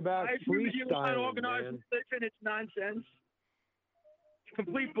 Talk about I agree with you on freestyling, organized man. religion. It's nonsense. It's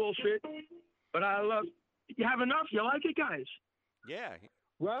complete bullshit. But I love. You have enough. You like it, guys? Yeah.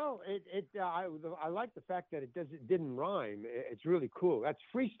 Well, I like the fact that it didn't rhyme. It's really cool. That's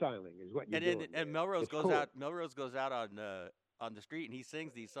freestyling, is what you're doing. And Melrose it's goes cool. out. Melrose goes out on the street and he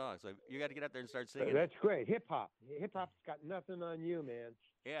sings these songs. So you got to get out there and start singing. That's great. Hip hop's got nothing on you, man.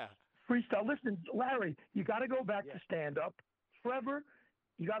 Yeah. Freestyle. Listen, Larry, you got to go back to stand up. Trevor,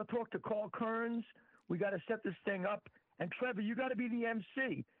 you got to talk to Carl Kearns. We got to set this thing up. And Trevor, you got to be the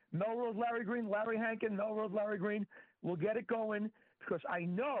MC. Melrose Larry Green, Larry Hankin, Melrose Larry Green. We'll get it going because I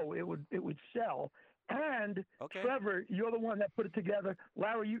know it would sell. And Trevor, you're the one that put it together.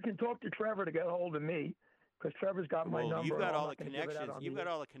 Larry, you can talk to Trevor to get a hold of me because Trevor's got my number. You've got all the connections. You've got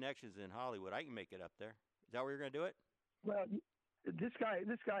all the connections in Hollywood. I can make it up there. Is that where you're going to do it? Well, this guy,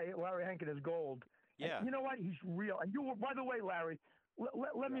 Larry Hankin is gold. Yeah. And you know what? He's real. And you, by the way, Larry,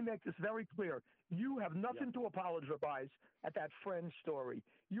 let me make this very clear. You have nothing to apologize at that friend story.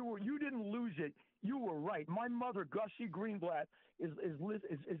 You didn't lose it. You were right. My mother, Gussie Greenblatt, is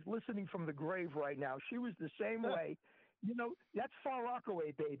listening from the grave right now. She was the same way. You know, that's Far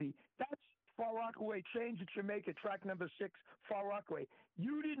Rockaway, baby. That's Far Rockaway. Change at Jamaica, track number 6, Far Rockaway.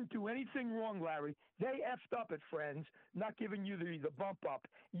 You didn't do anything wrong, Larry. They effed up at Friends, not giving you the bump up.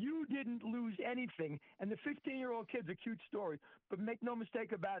 You didn't lose anything. And the 15-year-old kid's a cute story, but make no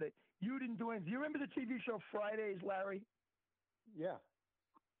mistake about it. You didn't do anything. Do you remember the TV show Fridays, Larry? Yeah.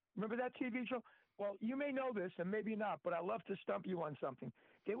 Remember that TV show? Well, you may know this and maybe not, but I love to stump you on something.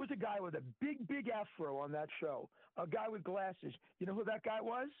 There was a guy with a big afro on that show, a guy with glasses. You know who that guy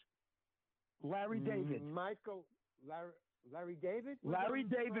was? Larry David. Larry David? Larry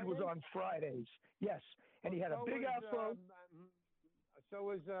David was on Fridays. Yes, and he had a big afro. So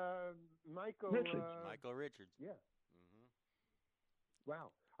was Michael Richards. Michael Richards. Yeah. Mm-hmm.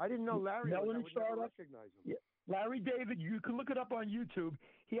 Wow. I didn't know Larry. I would never recognize him. Yeah. Larry David, you can look it up on YouTube.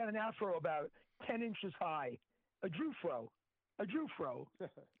 He had an afro about 10 inches high. A Jufro.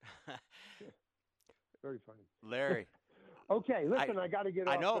 Very funny. Larry. Okay, listen, I got to get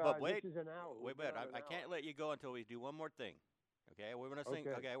off. I know, but wait. This is an hour. Wait, I can't let you go until we do one more thing. Okay, we're gonna sing.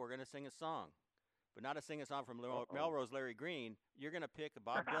 Okay, we're gonna sing a song, but not sing a song from Melrose Larry Green. You're gonna pick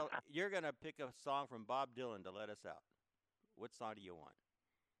Bob Dylan. You're gonna pick a song from Bob Dylan to let us out. What song do you want?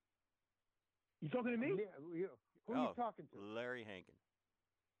 You talking to me? Who are you talking to? Larry Hankin.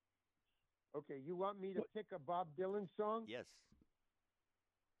 Okay, you want me to pick a Bob Dylan song? Yes.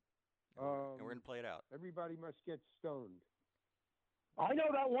 And we're going to play it out. Everybody Must Get Stoned. I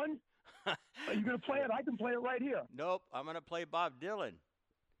know that one. Are you going to play it? I can play it right here. Nope, I'm going to play Bob Dylan.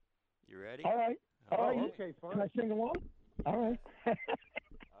 You ready? All right. Okay, fine. Can I sing along? All right. Okay.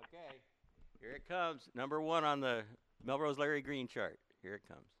 Here it comes. Number 1 on the Melrose Larry Green chart. Here it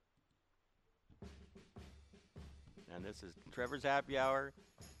comes. And this is Trevor's Happy Hour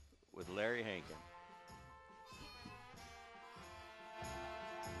with Larry Hankin.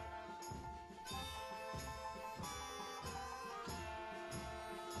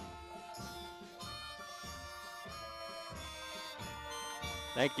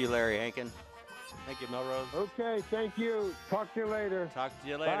 Thank you, Larry Hankin. Thank you, Melrose. Okay, thank you. Talk to you later. Talk to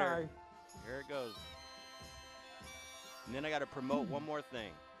you later. Bye. Here it goes. And then I got to promote one more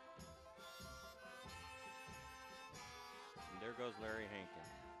thing. And there goes Larry Hankin.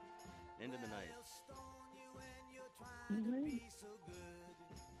 Into the night.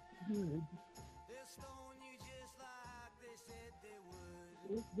 Good.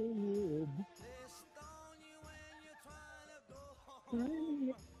 If they would.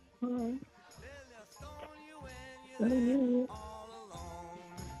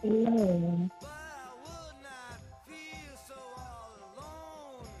 Alone.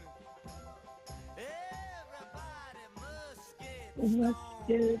 Must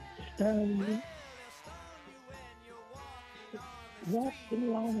get stoned. Walking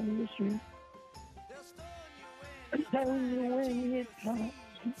along the street. Stone you when you talk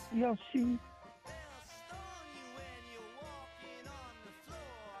your sheep.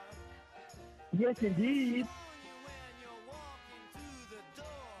 Yes, indeed.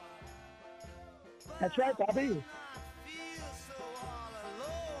 That's right, Bobby.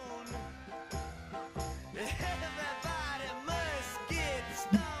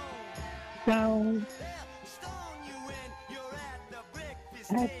 Down.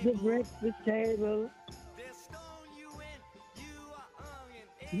 At the breakfast table,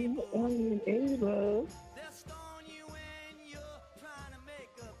 you are unable.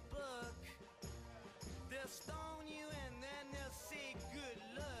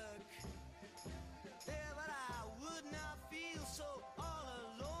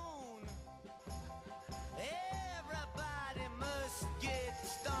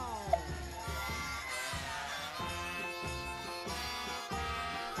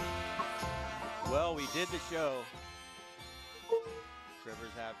 Well, we did the show.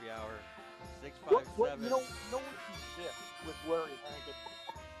 Trevor's Happy Hour, What, 657. you know what you missed with Larry Hankin?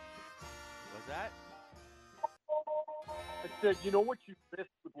 Was that? I said, you know what you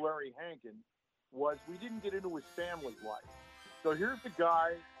missed with Larry Hankin was we didn't get into his family life. So here's the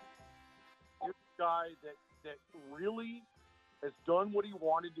guy that really has done what he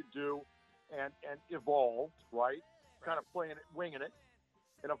wanted to do and evolved, right? Kind of playing it, winging it,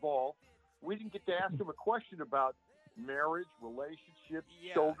 and evolved. We didn't get to ask him a question about marriage, relationships,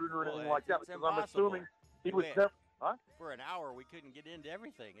 children, or anything like that. Because I'm assuming he was never. Huh? For an hour, we couldn't get into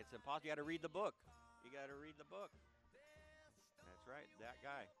everything. It's impossible. You got to read the book. That's right, that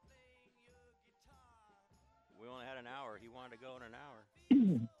guy. We only had an hour. He wanted to go in an hour.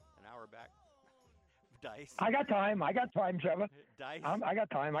 An hour back. Dice. I got time, Trevor. Dice. I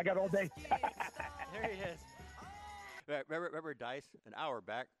got time. I got all day. There he is. Remember Dice? An hour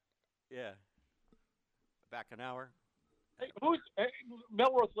back. Yeah. Back an hour. Hey,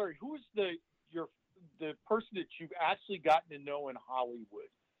 Melrose Larry? Who's the person that you've actually gotten to know in Hollywood?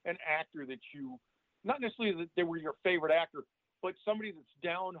 An actor that you, not necessarily that they were your favorite actor, but somebody that's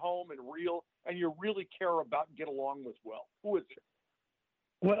down home and real, and you really care about and get along with well. Who is it?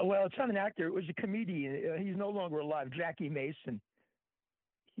 Well, it's not an actor. It was a comedian. He's no longer alive. Jackie Mason.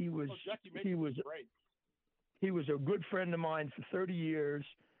 Jackie Mason was great. He was a good friend of mine for 30 years,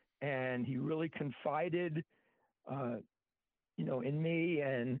 and he really confided, in me,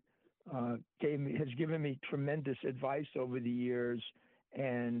 and has given me tremendous advice over the years,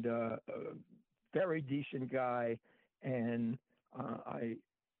 and a very decent guy. And I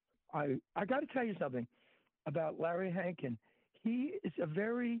got to tell you something about Larry Hankin. He is a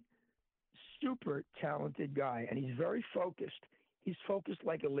very super talented guy, and he's very focused. He's focused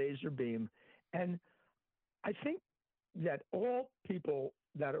like a laser beam. And I think that all people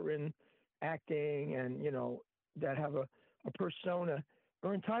that are in acting and, that have a persona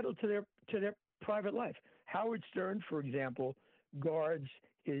are entitled to their private life. Howard Stern, for example, guards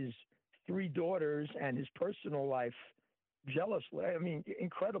his 3 daughters and his personal life jealously. I mean,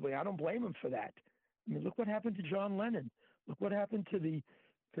 incredibly. I don't blame him for that. I mean, look what happened to John Lennon. Look what happened to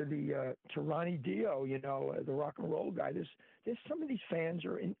Ronnie Dio, the rock and roll guy. There's some of these fans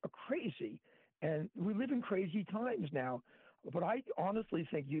are crazy, and we live in crazy times now. But I honestly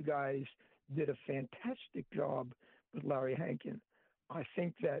think you guys did a fantastic job with Larry Hankin. I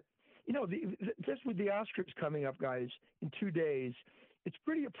think that, just with the Oscars coming up, guys, in 2 days, it's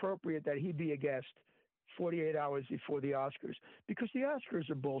pretty appropriate that he be a guest 48 hours before the Oscars, because the Oscars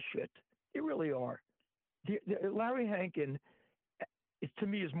are bullshit. They really are. Larry Hankin, to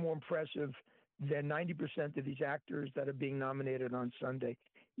me, is more impressive than 90% of these actors that are being nominated on Sunday.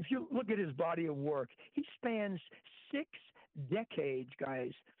 If you look at his body of work, he spans 6 decades,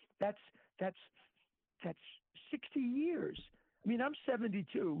 guys. That's 60 years. I mean, I'm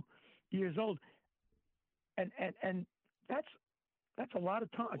 72 years old, and that's a lot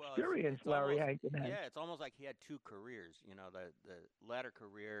of time experience Larry Hankin has. Yeah, it's almost like he had 2 careers. The latter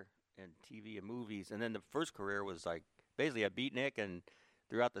career in TV and movies, and then the first career was like basically a beatnik, and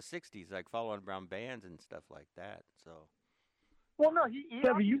throughout the 60s, like following around bands and stuff like that. So, well, no, he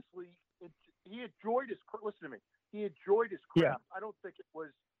obviously he enjoyed his. Listen to me. He enjoyed his craft. Yeah. I don't think it was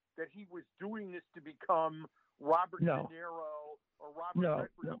that he was doing this to become Robert De Niro or Robert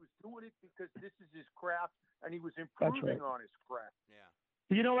Redford. No. He was doing it because this is his craft, and he was improving on his craft.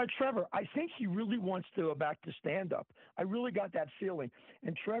 Yeah. You know what, Trevor? I think he really wants to go back to stand-up. I really got that feeling.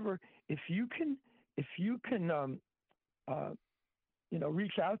 And Trevor, if you can,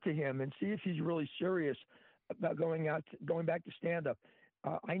 reach out to him and see if he's really serious about going back to stand-up.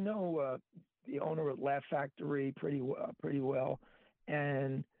 I know the owner at Laugh Factory pretty well,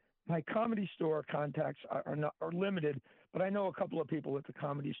 and my Comedy Store contacts are limited, but I know a couple of people at the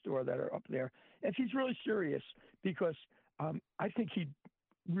Comedy Store that are up there. If he's really serious, because I think he'd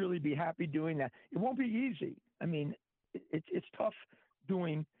really be happy doing that. It won't be easy. I mean, it's tough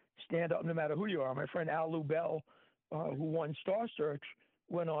doing stand-up no matter who you are. My friend Al Lubell, who won Star Search,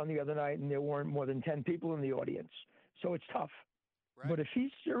 went on the other night, and there weren't more than 10 people in the audience. So it's tough. Right. But if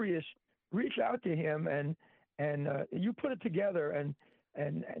he's serious, reach out to him, and you put it together, and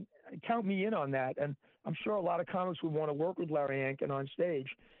and count me in on that. And I'm sure a lot of comics would want to work with Larry Hankin on stage.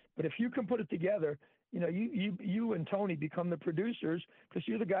 But if you can put it together, you and Tony become the producers because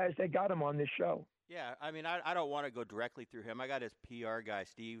you're the guys that got him on this show. Yeah, I mean, I don't want to go directly through him. I got his PR guy,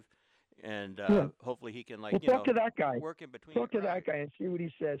 Steve, and hopefully he can talk to that guy. Work in between. Talk to that guy and see what he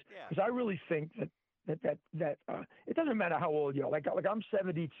says. Yeah. Because I really think that it doesn't matter how old you are. Like I'm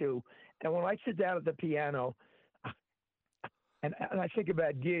 72, and when I sit down at the piano, and I think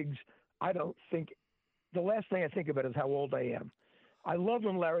about gigs, I don't think the last thing I think about is how old I am. I love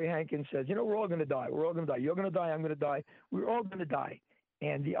when Larry Hankin says, we're all going to die. We're all going to die. You're going to die. I'm going to die. We're all going to die.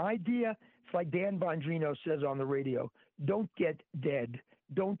 And the idea, it's like Dan Bongino says on the radio, don't get dead.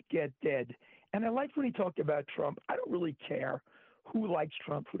 Don't get dead. And I liked when he talked about Trump. I don't really care who likes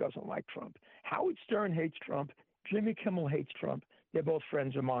Trump, who doesn't like Trump. Howard Stern hates Trump. Jimmy Kimmel hates Trump. They're both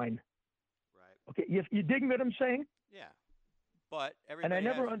friends of mine. Right. Okay, you dig what I'm saying? Yeah. But and I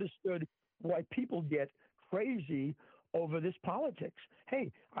never understood why people get crazy over this politics.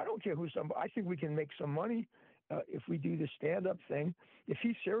 Hey, I don't care I think we can make some money if we do this stand-up thing. If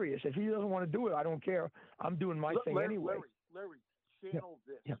he's serious, if he doesn't want to do it, I don't care. I'm doing my thing anyway. Larry, channel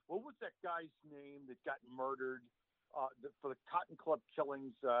this. Yeah. What was that guy's name that got murdered for the Cotton Club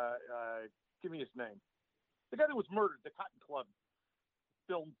killings? Give me his name. The guy that was murdered, the Cotton Club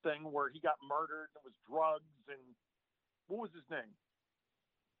film thing where he got murdered and it was drugs and what was his name?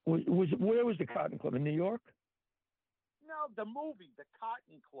 Where was the Cotton Club? In New York? No, the movie, The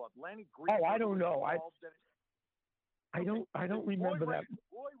Cotton Club. Lanny Green. Oh, I don't know. I don't remember that.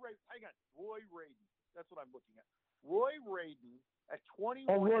 Roy Raiden. Hang on. Roy Raiden. That's what I'm looking at. Roy Raiden at 21.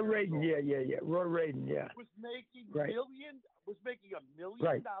 Oh, Roy Raiden. Yeah. Roy Raiden. Yeah. Was making $1 right. million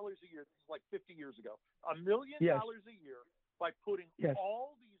right. a year. This is like 50 years ago. $1 million yes. a year by putting yes.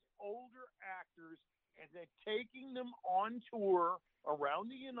 all these older actors and then taking them on tour around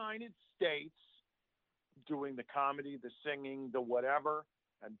the United States, doing the comedy, the singing, the whatever.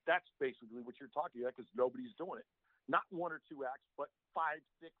 And that's basically what you're talking about because nobody's doing it. Not one or two acts, but 5,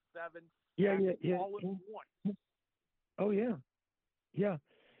 6, 7 all at once. Oh, yeah. Yeah.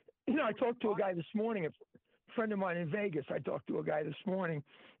 I talked to a guy this morning, a friend of mine in Vegas. I talked to a guy this morning,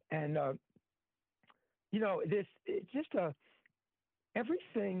 and,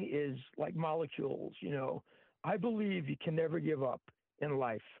 everything is like molecules, I believe you can never give up in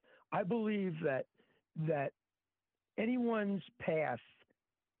life. I believe that anyone's path,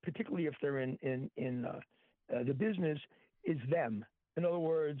 particularly if they're in the business, is them. In other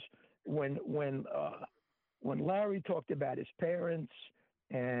words, when Larry talked about his parents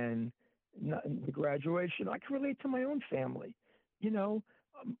and the graduation, I can relate to my own family.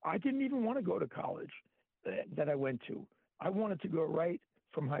 I didn't even want to go to college that I went to. I wanted to go right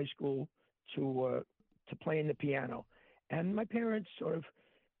from high school to playing the piano, and my parents sort of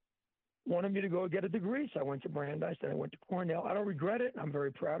wanted me to go get a degree. So I went to Brandeis, then I went to Cornell. I don't regret it. I'm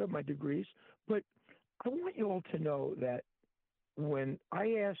very proud of my degrees. But I want you all to know that when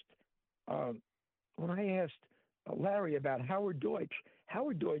I asked Larry about Howard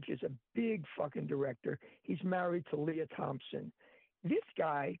Deutsch is a big fucking director. He's married to Leah Thompson. This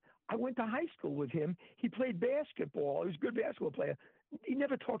guy, I went to high school with him. He played basketball. He was a good basketball player. He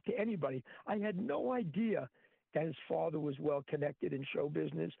never talked to anybody. I had no idea that his father was well connected in show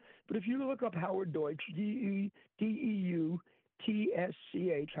business. But if you look up Howard Deutsch, Deutsch,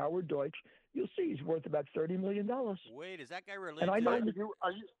 Howard Deutsch, you'll see he's worth about $30 million. Wait, is that guy related to Donnie Deutsch?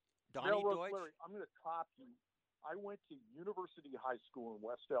 Larry, I'm going to top you. I went to University High School in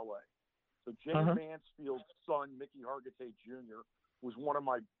West L.A. So Jay Mansfield's son, Mickey Hargitay Jr., was one of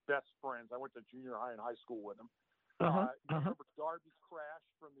my best friends. I went to junior high and high school with him. Remember Darby Crash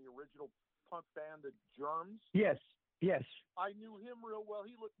from the original punk band, the Germs? Yes. I knew him real well.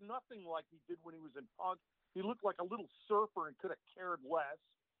 He looked nothing like he did when he was in punk. He looked like a little surfer and could have cared less.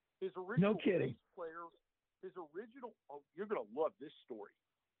 His original bass player, you're going to love this story.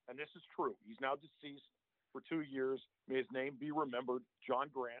 And this is true. He's now deceased for 2 years. May his name be remembered.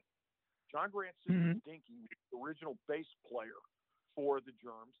 John Grant. John Grant's Dinky, the original bass player for the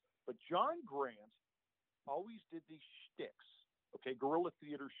Germs. But John Grant always did these shticks, guerrilla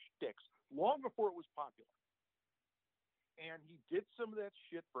theater shticks, long before it was popular. And he did some of that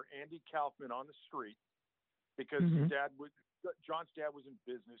shit for Andy Kaufman on the street because John's dad was in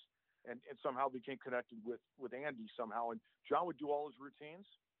business and somehow became connected with Andy somehow. And John would do all his routines.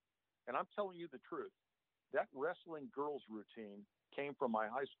 And I'm telling you the truth. That wrestling girls routine came from my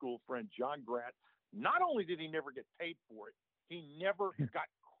high school friend, John Grant. Not only did he never get paid for it, he never got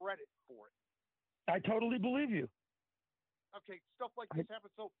credit for it. I totally believe you. Okay, stuff like this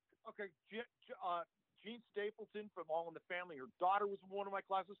happens. So, Gene Stapleton from All in the Family. Her daughter was in one of my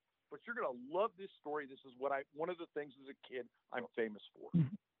classes. But you're going to love this story. This is one of the things as a kid I'm famous for.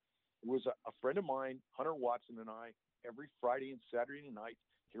 Mm-hmm. It was a friend of mine, Hunter Watson, and I, every Friday and Saturday night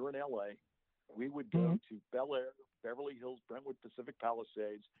here in L.A., we would go to Bel Air, Beverly Hills, Brentwood, Pacific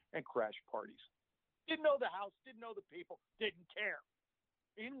Palisades, and crash parties. Didn't know the house, didn't know the people, didn't care.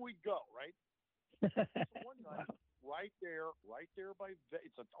 In we'd go, right? So one night, right there by,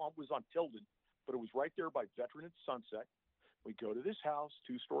 it was on Tilden, but it was right there by Veteran and Sunset. We go to this house,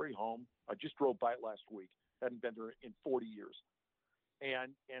 2-story home. I just drove by it last week. Hadn't been there in 40 years.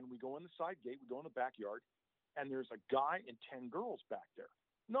 And we go in the side gate. We go in the backyard, and there's a guy and 10 girls back there.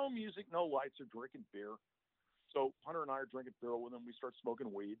 No music, no lights. They're drinking beer. So Hunter and I are drinking beer with them. We start smoking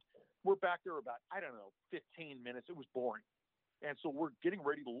weed. We're back there about, 15 minutes. It was boring. And so we're getting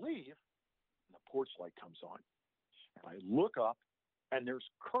ready to leave, and the porch light comes on. And I look up, and there's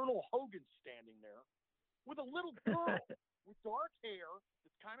Colonel Hogan standing there with a little girl with dark hair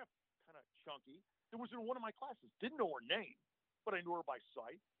that's kind of chunky. That was in one of my classes. Didn't know her name, but I knew her by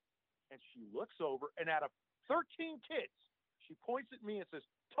sight. And she looks over, and out of 13 kids, she points at me and says,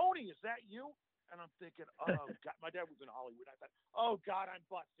 "Tony, is that you?" And I'm thinking, oh, God. My dad was in Hollywood. I thought, oh, God, I'm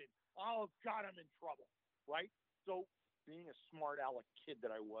busted. Oh, God, I'm in trouble, right? So being a smart aleck kid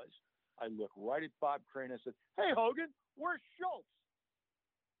that I was, I look right at Bob Crane and I said, "Hey, Hogan, where's Schultz?"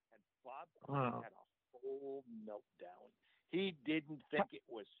 And Bob had a full meltdown. He didn't think it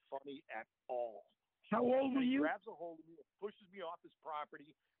was funny at all. How old were you? He grabs a hold of me and pushes me off his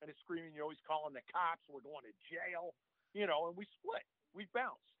property and is screaming, "You're always calling the cops. We're going to jail." And we split. We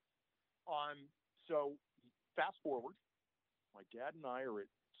bounced. So fast forward, my dad and I are at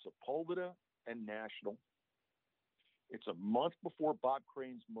Sepulveda and National. It's a month before Bob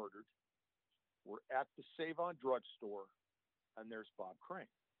Crane's murdered. We're at the Save-On drugstore, and there's Bob Crane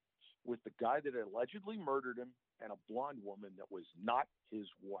with the guy that allegedly murdered him and a blonde woman that was not his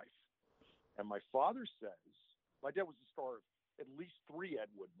wife. And my father says, my dad was the star of at least 3 Ed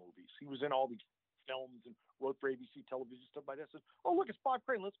Wood movies. He was in all these films and wrote for ABC television stuff. My dad said, "Oh, look, it's Bob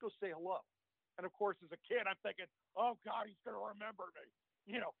Crane. Let's go say hello." And of course, as a kid, I'm thinking, oh, God, he's going to remember me.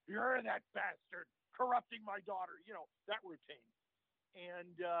 You're that bastard corrupting my daughter, that routine.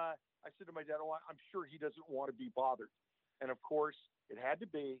 And I said to my dad, "Oh, I'm sure he doesn't want to be bothered." And of course, it had to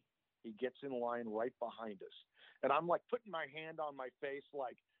be. He gets in line right behind us. And I'm like putting my hand on my face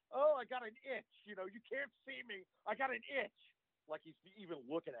like, "Oh, I got an itch. You can't see me. I got an itch." Like he's even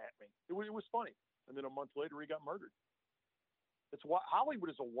looking at me. It was funny. And then a month later, he got murdered. Hollywood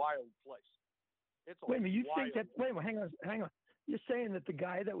is a wild place. It's a Wait a minute, you wild think that? Wait a minute, hang on. You're saying that the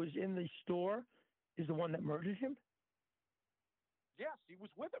guy that was in the store is the one that murdered him? Yes, he was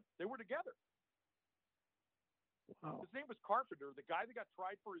with him. They were together. Wow. His name was Carpenter. The guy that got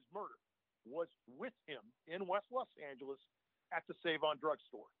tried for his murder was with him in West Los Angeles at the Save-On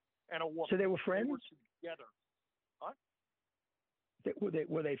drugstore. And a woman. So they were friends? They were together. Huh?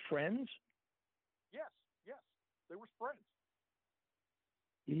 Were they friends? Yes. They were friends.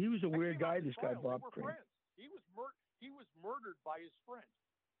 He was a weird guy, this guy, Bob They were Crane. friends. He was murdered by his friend.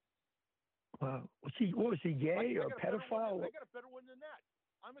 Wow. What was he, gay or pedophile? I got a better one than that.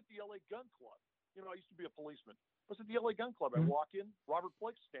 I'm at the L.A. Gun Club. I used to be a policeman. I was at the L.A. Gun Club. I walk in, Robert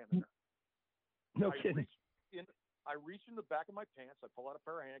Blake's standing there. No kidding. I reach in the back of my pants. I pull out a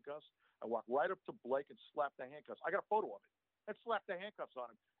pair of handcuffs. I walk right up to Blake and slap the handcuffs. I got a photo of it. And slap the handcuffs on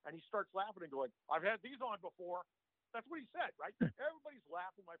him. And he starts laughing and going, "I've had these on before." That's what he said, right? Everybody's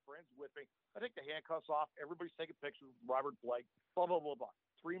laughing. My friend's with me. I take the handcuffs off. Everybody's taking pictures with Robert Blake, blah, blah, blah, blah.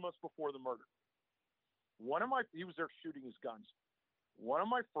 3 months before the murder. He was there shooting his guns. One of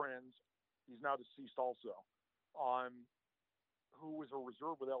my friends, he's now deceased also, who was a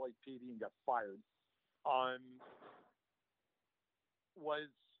reserve with LAPD and got fired, was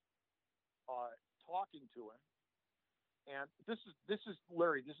talking to him. And this is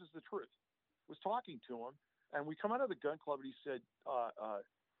Larry, this is the truth. Was talking to him, and we come out of the gun club, and he said,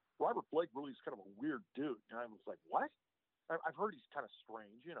 "Robert Blake really is kind of a weird dude." And I was like, "What?" I've heard he's kind of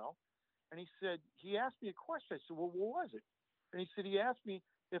strange, And he said, he asked me a question. I said, "Well, what was it?" And he said, he asked me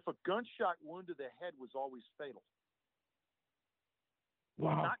if a gunshot wound to the head was always fatal.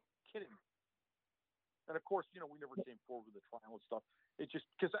 Wow. I'm not kidding. And of course, we never came forward with the trial and stuff. It's just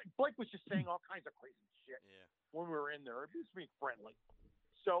because Blake was just saying all kinds of crazy shit when we were in there. It was being friendly.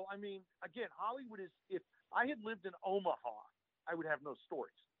 So, I mean, again, Hollywood is, if I had lived in Omaha, I would have no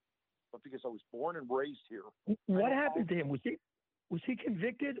stories. But because I was born and raised here. What happened to him? Was he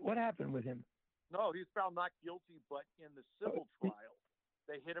convicted? What happened with him? No, he was found not guilty, but in the civil trial,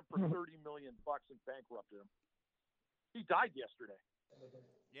 they hit him for $30 million and bankrupted him. He died yesterday.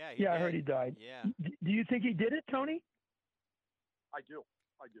 Yeah, he Yeah, I did. heard he died. Yeah. Do you think he did it, Tony? I do.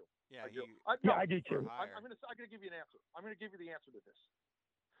 I do. Yeah, I do. Yeah, No, I do for too. hire. I'm going to give you an answer. I'm going to give you the answer to this.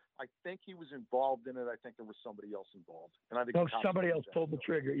 I think he was involved in it. I think there was somebody else involved, and I think No, the cops somebody did else that. pulled the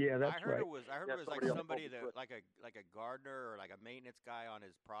trigger. Yeah, that's I heard right. it was. I heard Yeah, it was like somebody else somebody pulled the that, trigger. like a gardener or like a maintenance guy on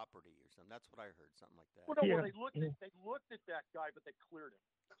his property or something. That's what I heard. Something like that. Well, no, Yeah. well, they looked at that guy, but they cleared him.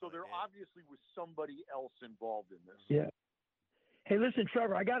 So Oh, they there did? obviously was somebody else involved in this. Yeah. Hey, listen,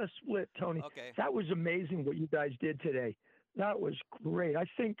 Trevor, I got to split, Tony. Okay. That was amazing what you guys did today. That was great. I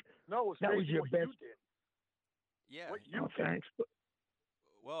think No, it was that was amazing your what best. you did. Yeah. What you did. Thanks.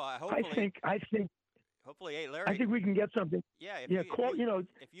 Well, I hopefully, think, hopefully, hey, Larry. I think we can get something. Yeah. If Yeah, you, call. if you, You know,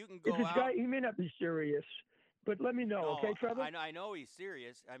 if you can if go this out. guy, he may not be serious, but let me know, No, okay, Trevor? I know he's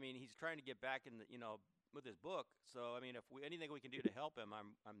serious. I mean, he's trying to get back in the, with his book. So I mean, if anything we can do to help him,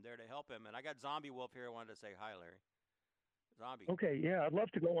 I'm there to help him. And I got Zombie Wolf here. I wanted to say hi, Larry. Zombie. Okay, yeah, I'd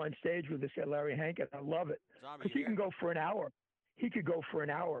love to go on stage with this guy, Larry Hankin. I love it Zombie. because he can go for an hour. He could go for an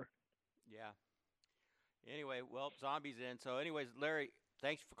hour. Yeah. Anyway, well, Zombie's in. So, anyways, Larry,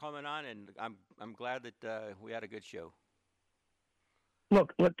 thanks for coming on, and I'm glad that we had a good show.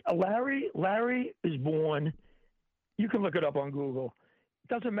 Look, Larry is born. You can look it up on Google.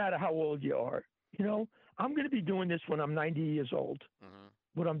 It doesn't matter how old you are. You know, I'm going to be doing this when I'm 90 years old. Mm-hmm.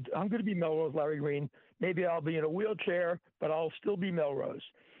 But I'm going to be Melrose Larry Green. Maybe I'll be in a wheelchair, but I'll still be Melrose.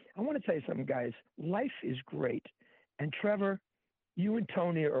 I want to tell you something, guys. Life is great, and Trevor, you and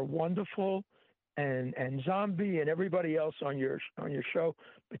Tony are wonderful, and Zombie and everybody else on your show.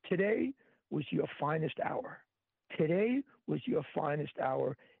 But today was your finest hour. Today was your finest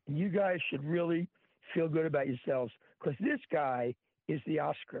hour, and you guys should really feel good about yourselves because this guy is the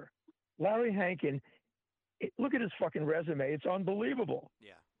Oscar. Larry Hankin, look at his fucking resume. It's unbelievable.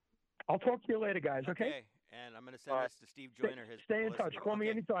 Yeah. I'll talk to you later, guys, okay? And I'm going to send this to Steve Joyner. Stay in touch. Call me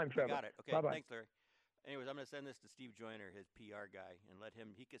anytime, Trevor. I got it. Okay. Bye-bye. Thanks, Larry. Anyways, I'm going to send this to Steve Joyner, his PR guy, and let him.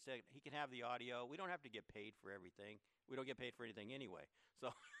 He can have the audio. We don't have to get paid for everything. We don't get paid for anything anyway.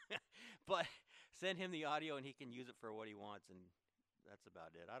 So, but send him the audio, and he can use it for what he wants, and that's about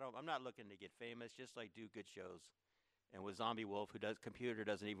it. I'm not looking to get famous. Just like do good shows. And with Zombie Wolf, computer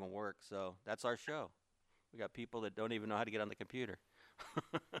doesn't even work, so that's our show. We got people that don't even know how to get on the computer.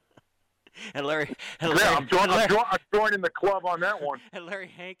 and Larry, I'm joining the club on that one. And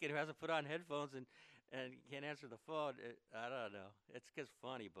Larry Hankin, who hasn't put on headphones and can't answer the phone. I don't know. It's just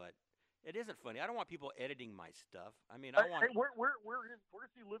funny, but it isn't funny. I don't want people editing my stuff. I mean, I want. Hey,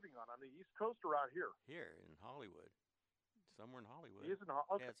 where's he living on the East Coast or out here? Here in Hollywood, somewhere in Hollywood. He is in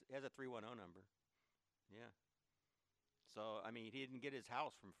Hollywood. Okay. He has a 310 number. Yeah. So I mean, he didn't get his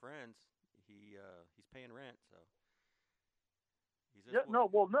house from friends. He's paying rent, so he's just No.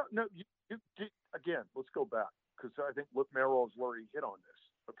 Again, let's go back because I think Melrose Larry hit on this.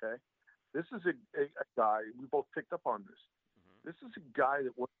 Okay, this is a guy we both picked up on this. Mm-hmm. This is a guy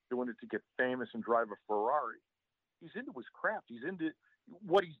that wasn't doing it to get famous and drive a Ferrari. He's into his craft. He's into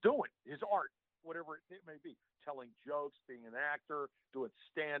what he's doing, his art, whatever it may be, telling jokes, being an actor, doing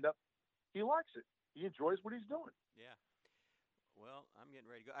stand up. He likes it. He enjoys what he's doing. Yeah. Well, I'm getting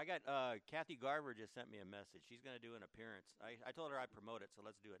ready to go. I got Kathy Garver just sent me a message. She's going to do an appearance. I told her I'd promote it, so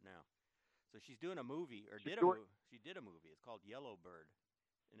let's do it now. So she's doing a movie, or she did a movie. It's called Yellow Bird,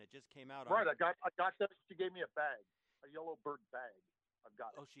 and it just came out. Right, I got that. She gave me a bag, a Yellow Bird bag. I've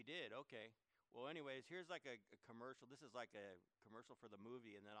got it. Oh, she did. Okay. Well, anyways, here's like a commercial. This is like a commercial for the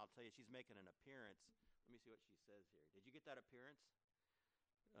movie, and then I'll tell you she's making an appearance. Let me see what she says here. Did you get that appearance?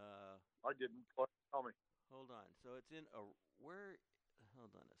 I didn't. Tell me. Hold on. So it's in a where?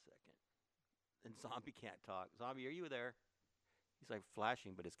 Hold on a second. And Zombie can't talk. Zombie, are you there? He's like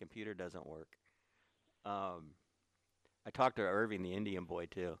flashing, but his computer doesn't work. I talked to Irving, the Indian boy,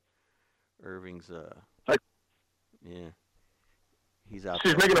 too. Irving's yeah. He's out.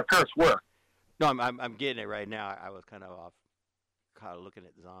 She's making an appearance where? No, I'm getting it right now. I was kind of looking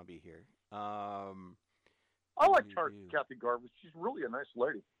at Zombie here. I like her, Kathy Garver. She's really a nice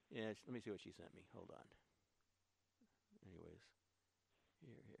lady. Yeah, let me see what she sent me. Hold on. Anyways,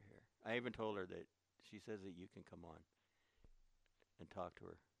 here. I even told her that she says that you can come on and talk to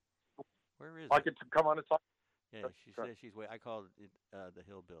her. Where is I get to come on and talk? Yeah, she says she's waiting. I called it the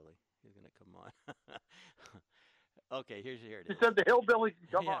hillbilly. He's going to come on. Okay, here it is. She said the hillbilly can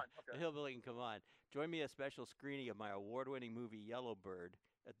come on. Okay. The hillbilly can come on. Join me at a special screening of my award-winning movie Yellow Bird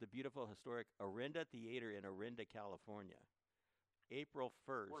at the beautiful historic Orinda Theater in Orinda, California. April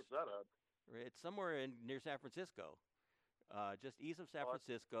 1st. Where's that at? It's somewhere near San Francisco. Just east of San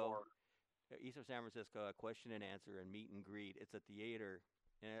Francisco. East of San Francisco, a question and answer and meet and greet. It's a theater,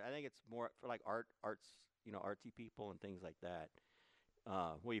 and I think it's more for like artsy people and things like that.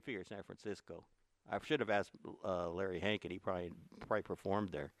 Well, you figure San Francisco. I should have asked Larry Hankin. He probably performed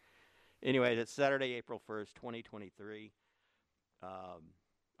there. Anyway, it's Saturday, April 1st, 2023. I'm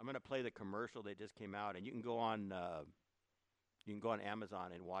going to play the commercial that just came out, and you can go on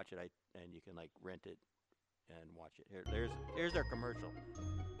Amazon and watch it. And you can like rent it and watch it. Here's their commercial.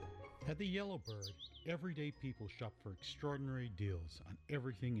 At the Yellowbird, everyday people shop for extraordinary deals on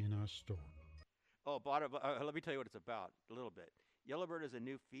everything in our store. Oh, let me tell you what it's about a little bit. Yellowbird is a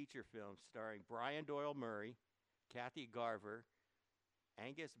new feature film starring Brian Doyle Murray, Kathy Garver,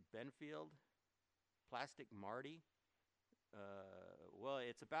 Angus Benfield, Plastic Marty. Well,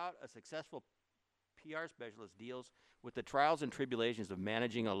 it's about a successful PR specialist deals with the trials and tribulations of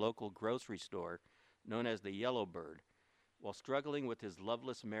managing a local grocery store known as the Yellowbird, while struggling with his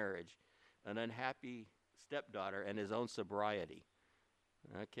loveless marriage, an unhappy stepdaughter, and his own sobriety.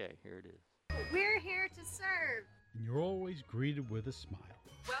 Okay, here it is. We're here to serve. And you're always greeted with a smile.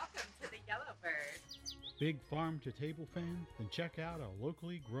 Welcome to the Yellowbird. Big farm-to-table fan? Then check out our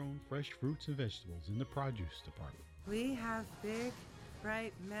locally grown fresh fruits and vegetables in the produce department. We have big,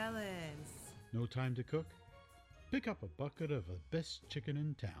 bright melons. No time to cook? Pick up a bucket of the best chicken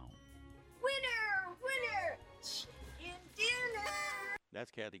in town. Winner! Winner! Chicken dinner!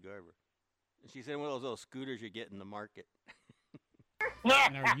 That's Kathy Garver. She's in one of those little scooters you get in the market.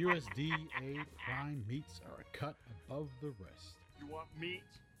 And our USDA prime meats are a cut above the rest. You want meat?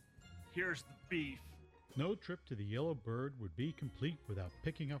 Here's the beef. No trip to the Yellowbird would be complete without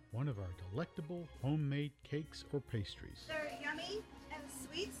picking up one of our delectable homemade cakes or pastries. They're yummy and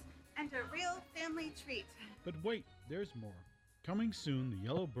sweet and a real family treat. But wait, there's more. Coming soon, the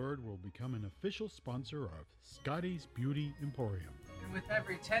Yellowbird will become an official sponsor of Scotty's Beauty Emporium. And with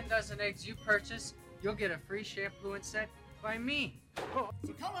every 10 dozen eggs you purchase, you'll get a free shampoo and set by me.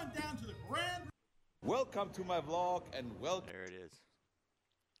 So come on down to the grand... Welcome to my vlog and welcome... There it is.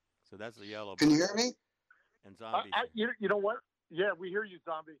 So that's the Yellowbird. Can you hear me? And zombies. You know what? Yeah, we hear you,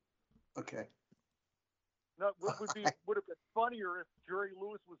 zombie. Okay. No, what would have been funnier if Jerry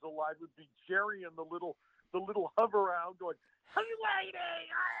Lewis was alive would be Jerry and the little hover around going, "Hey,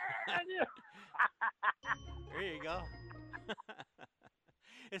 lady!" There you go.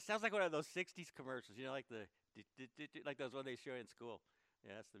 It sounds like one of those '60s commercials, you know, like like those ones they show in school.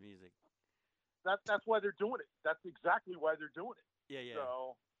 Yeah, that's the music. That's why they're doing it. That's exactly why they're doing it. Yeah.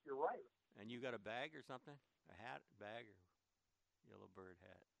 So you're right. And you got a bag or something? A hat, bag, or Yellowbird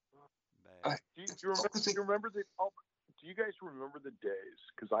hat? Bag. Do you remember the? Oh, do you guys remember the days?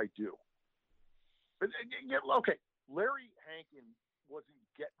 Because I do. But okay, Larry Hankin wasn't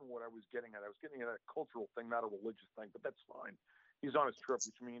getting what I was getting at. I was getting at a cultural thing, not a religious thing. But that's fine. He's on his trip,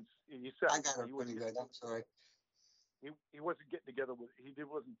 which means he said I got it pretty good. I'm sorry. He wasn't getting together with.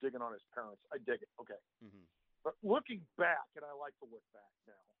 Wasn't digging on his parents. I dig it. Okay. Mm-hmm. But looking back, and I like to look back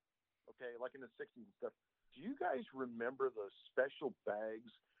now. Okay, like in the '60s and stuff. Do you guys remember the special bags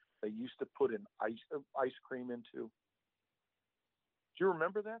they used to put in ice cream into? Do you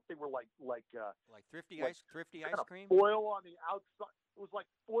remember that? They were like thrifty ice cream. Foil on the outside. It was like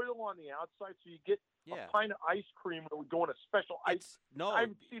foil on the outside, so you get a pint of ice cream that would go in a special ice. No, I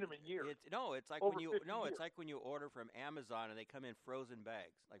haven't seen them in years. It's like when you order from Amazon and they come in frozen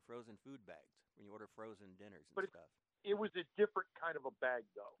bags, like frozen food bags. When you order frozen dinners and stuff. It was a different kind of a bag,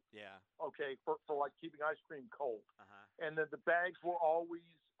 though. Yeah. Okay, for like keeping ice cream cold. Uh-huh. And then the bags were always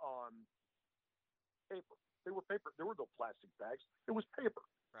paper. They were paper. There were no plastic bags. It was paper.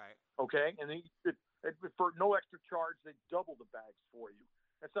 Right. Okay, and then for no extra charge, they double the bags for you.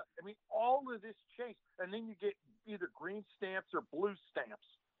 And so, I mean, all of this changed. And then you get either green stamps or blue stamps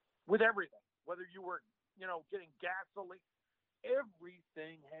with everything. Whether you were, getting gasoline,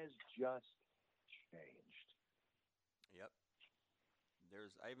 everything has just changed. Yep.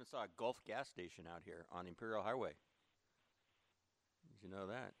 I even saw a Gulf gas station out here on Imperial Highway. Did you know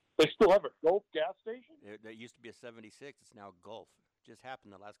that? They still have a Gulf gas station? There used to be a 76. It's now Gulf. Just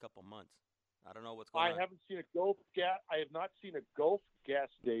happened the last couple months. I don't know what's going on. I have not seen a Gulf gas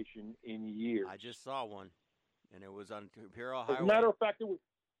station in years. I just saw one, and it was on Imperial Highway. As a matter of fact,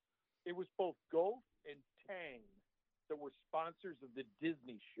 it was both Gulf and Tang that were sponsors of the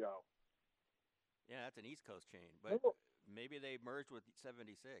Disney show. Yeah, that's an East Coast chain, but maybe they merged with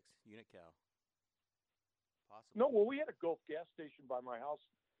 76 Unical. Possibly. No, well, we had a Gulf gas station by my house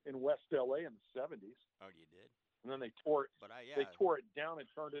in West LA in the 70s. Oh, you did? And then they tore it. They tore it down and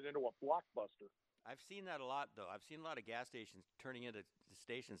turned it into a blockbuster. I've seen that a lot, though. I've seen a lot of gas stations turning into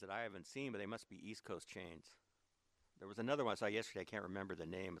stations that I haven't seen, but they must be East Coast chains. There was another one I saw yesterday. I can't remember the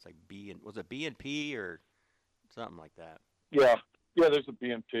name. It's like was it B&P or something like that? Yeah, there's a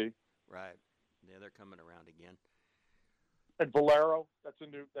B&P. Right. Yeah, they're coming around again. And Valero,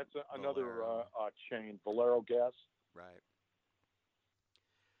 another chain, Valero Gas. Right.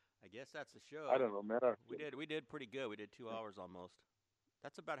 I guess that's the show. I don't know, man. We did pretty good. We did 2 hours almost.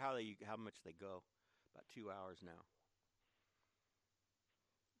 That's about how much they go. About 2 hours now.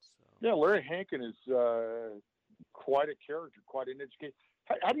 So. Yeah, Larry Hankin is quite a character, quite an educator.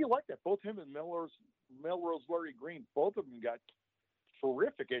 How do you like that? Both him and Melrose Larry Green, both of them got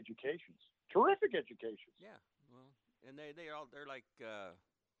terrific educations. Terrific educations. Yeah, well, and they're like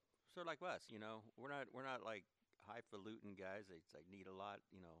sort of like us, you know. We're not like highfalutin guys. They like need a lot,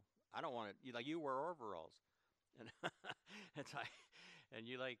 you know. I don't want to like you wear overalls, and it's like, and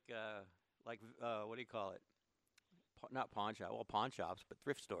you like what do you call it? Not pawn shop, well, pawn shops, but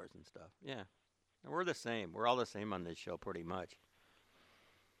thrift stores and stuff. Yeah, and we're the same. We're all the same on this show, pretty much.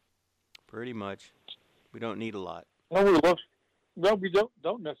 Pretty much, we don't need a lot. No, we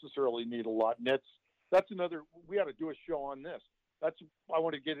don't necessarily need a lot. And that's another. We ought to do a show on this. I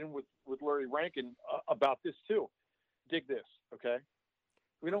want to get in with Larry Rankin about this too. Dig this, okay?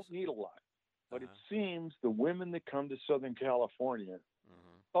 We don't need a lot, but it seems the women that come to Southern California.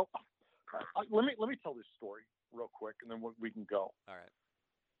 Oh, let me tell this story real quick, and then we can go. All right.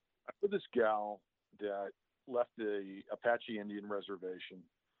 I know this gal that left the Apache Indian Reservation,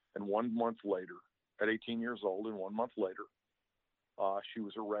 and 1 month later, at 18 years old, and 1 month later, she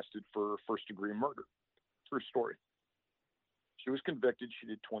was arrested for first-degree murder. True story. She was convicted. She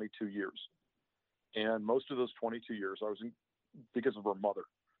did 22 years. And most of those 22 years, because of her mother.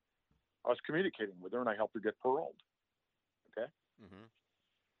 I was communicating with her, and I helped her get paroled. Okay? Mm-hmm.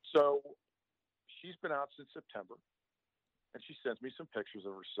 So she's been out since September, and she sends me some pictures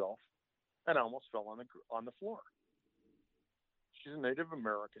of herself, and I almost fell on the floor. She's a Native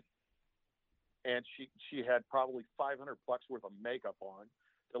American, and she had probably $500 worth of makeup on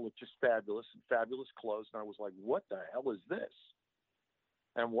that looked just fabulous, and fabulous clothes, and I was like, what the hell is this?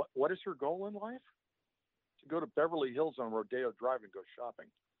 And what is her goal in life? To go to Beverly Hills on Rodeo Drive and go shopping.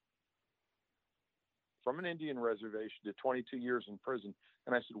 From an Indian reservation to 22 years in prison.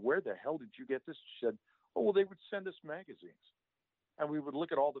 And I said, where the hell did you get this? She said, oh, well, they would send us magazines. And we would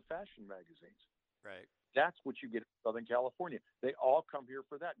look at all the fashion magazines. Right. That's what you get in Southern California. They all come here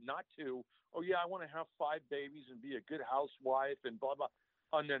for that. Not to, oh, yeah, I want to have 5 babies and be a good housewife and blah, blah.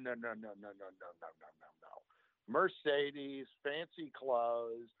 Oh, no. Mercedes, fancy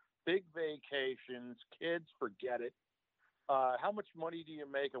clothes, big vacations, kids, forget it. How much money do you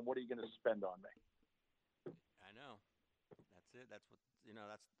make, and what are you going to spend on me? I know. That's it. That's what, you know,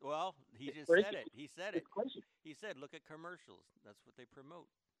 well, he just crazy. said it. He said it. It's crazy. He said, look at commercials. That's what they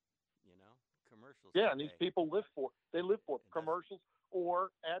promote, you know, commercials. Yeah, and these people live for commercials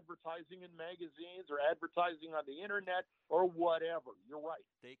or advertising in magazines or advertising on the internet or whatever. You're right.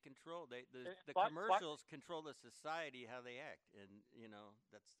 They control, the commercials control the society, how they act. And, you know,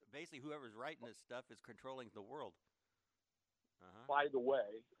 that's basically whoever's writing this stuff is controlling the world. By the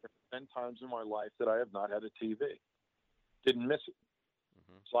way, there have been times in my life that I have not had a TV. Didn't miss it.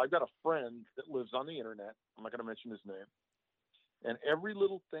 So I've got a friend that lives on the internet. I'm not going to mention his name. And every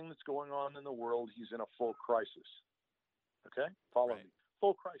little thing that's going on in the world, he's in a full crisis. Okay? Follow me.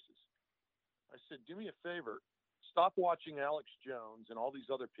 Full crisis. I said, do me a favor. Stop watching Alex Jones and all these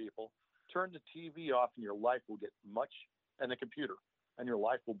other people. Turn the TV off and your life will get and the computer, and your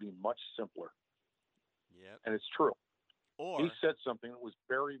life will be much simpler. Yep. And it's true. Or he said something that was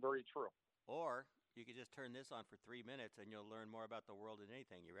very, very true. Or you could just turn this on for 3 minutes and you'll learn more about the world than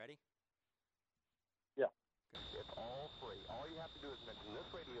anything. You ready? Yeah. It's all free. All you have to do is mention this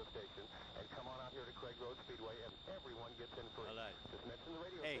radio station and come on out here to Craig Road Speedway, and everyone gets in free. Just mention the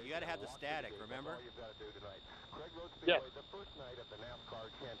radio station. Hey, you got to have the static, remember? That's all you've got to do tonight. Craig Road Speedway, the first night of the NASCAR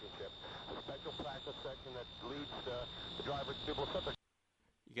Championship, a special practice section that leads the drivers to Pacific.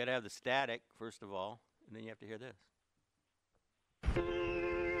 You got to have the static, first of all, and then you have to hear this.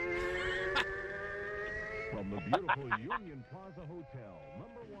 From the beautiful Union Plaza Hotel,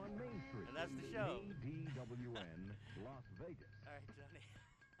 #1 Main Street. And that's the show. ADWN, Las Vegas. All right, Johnny.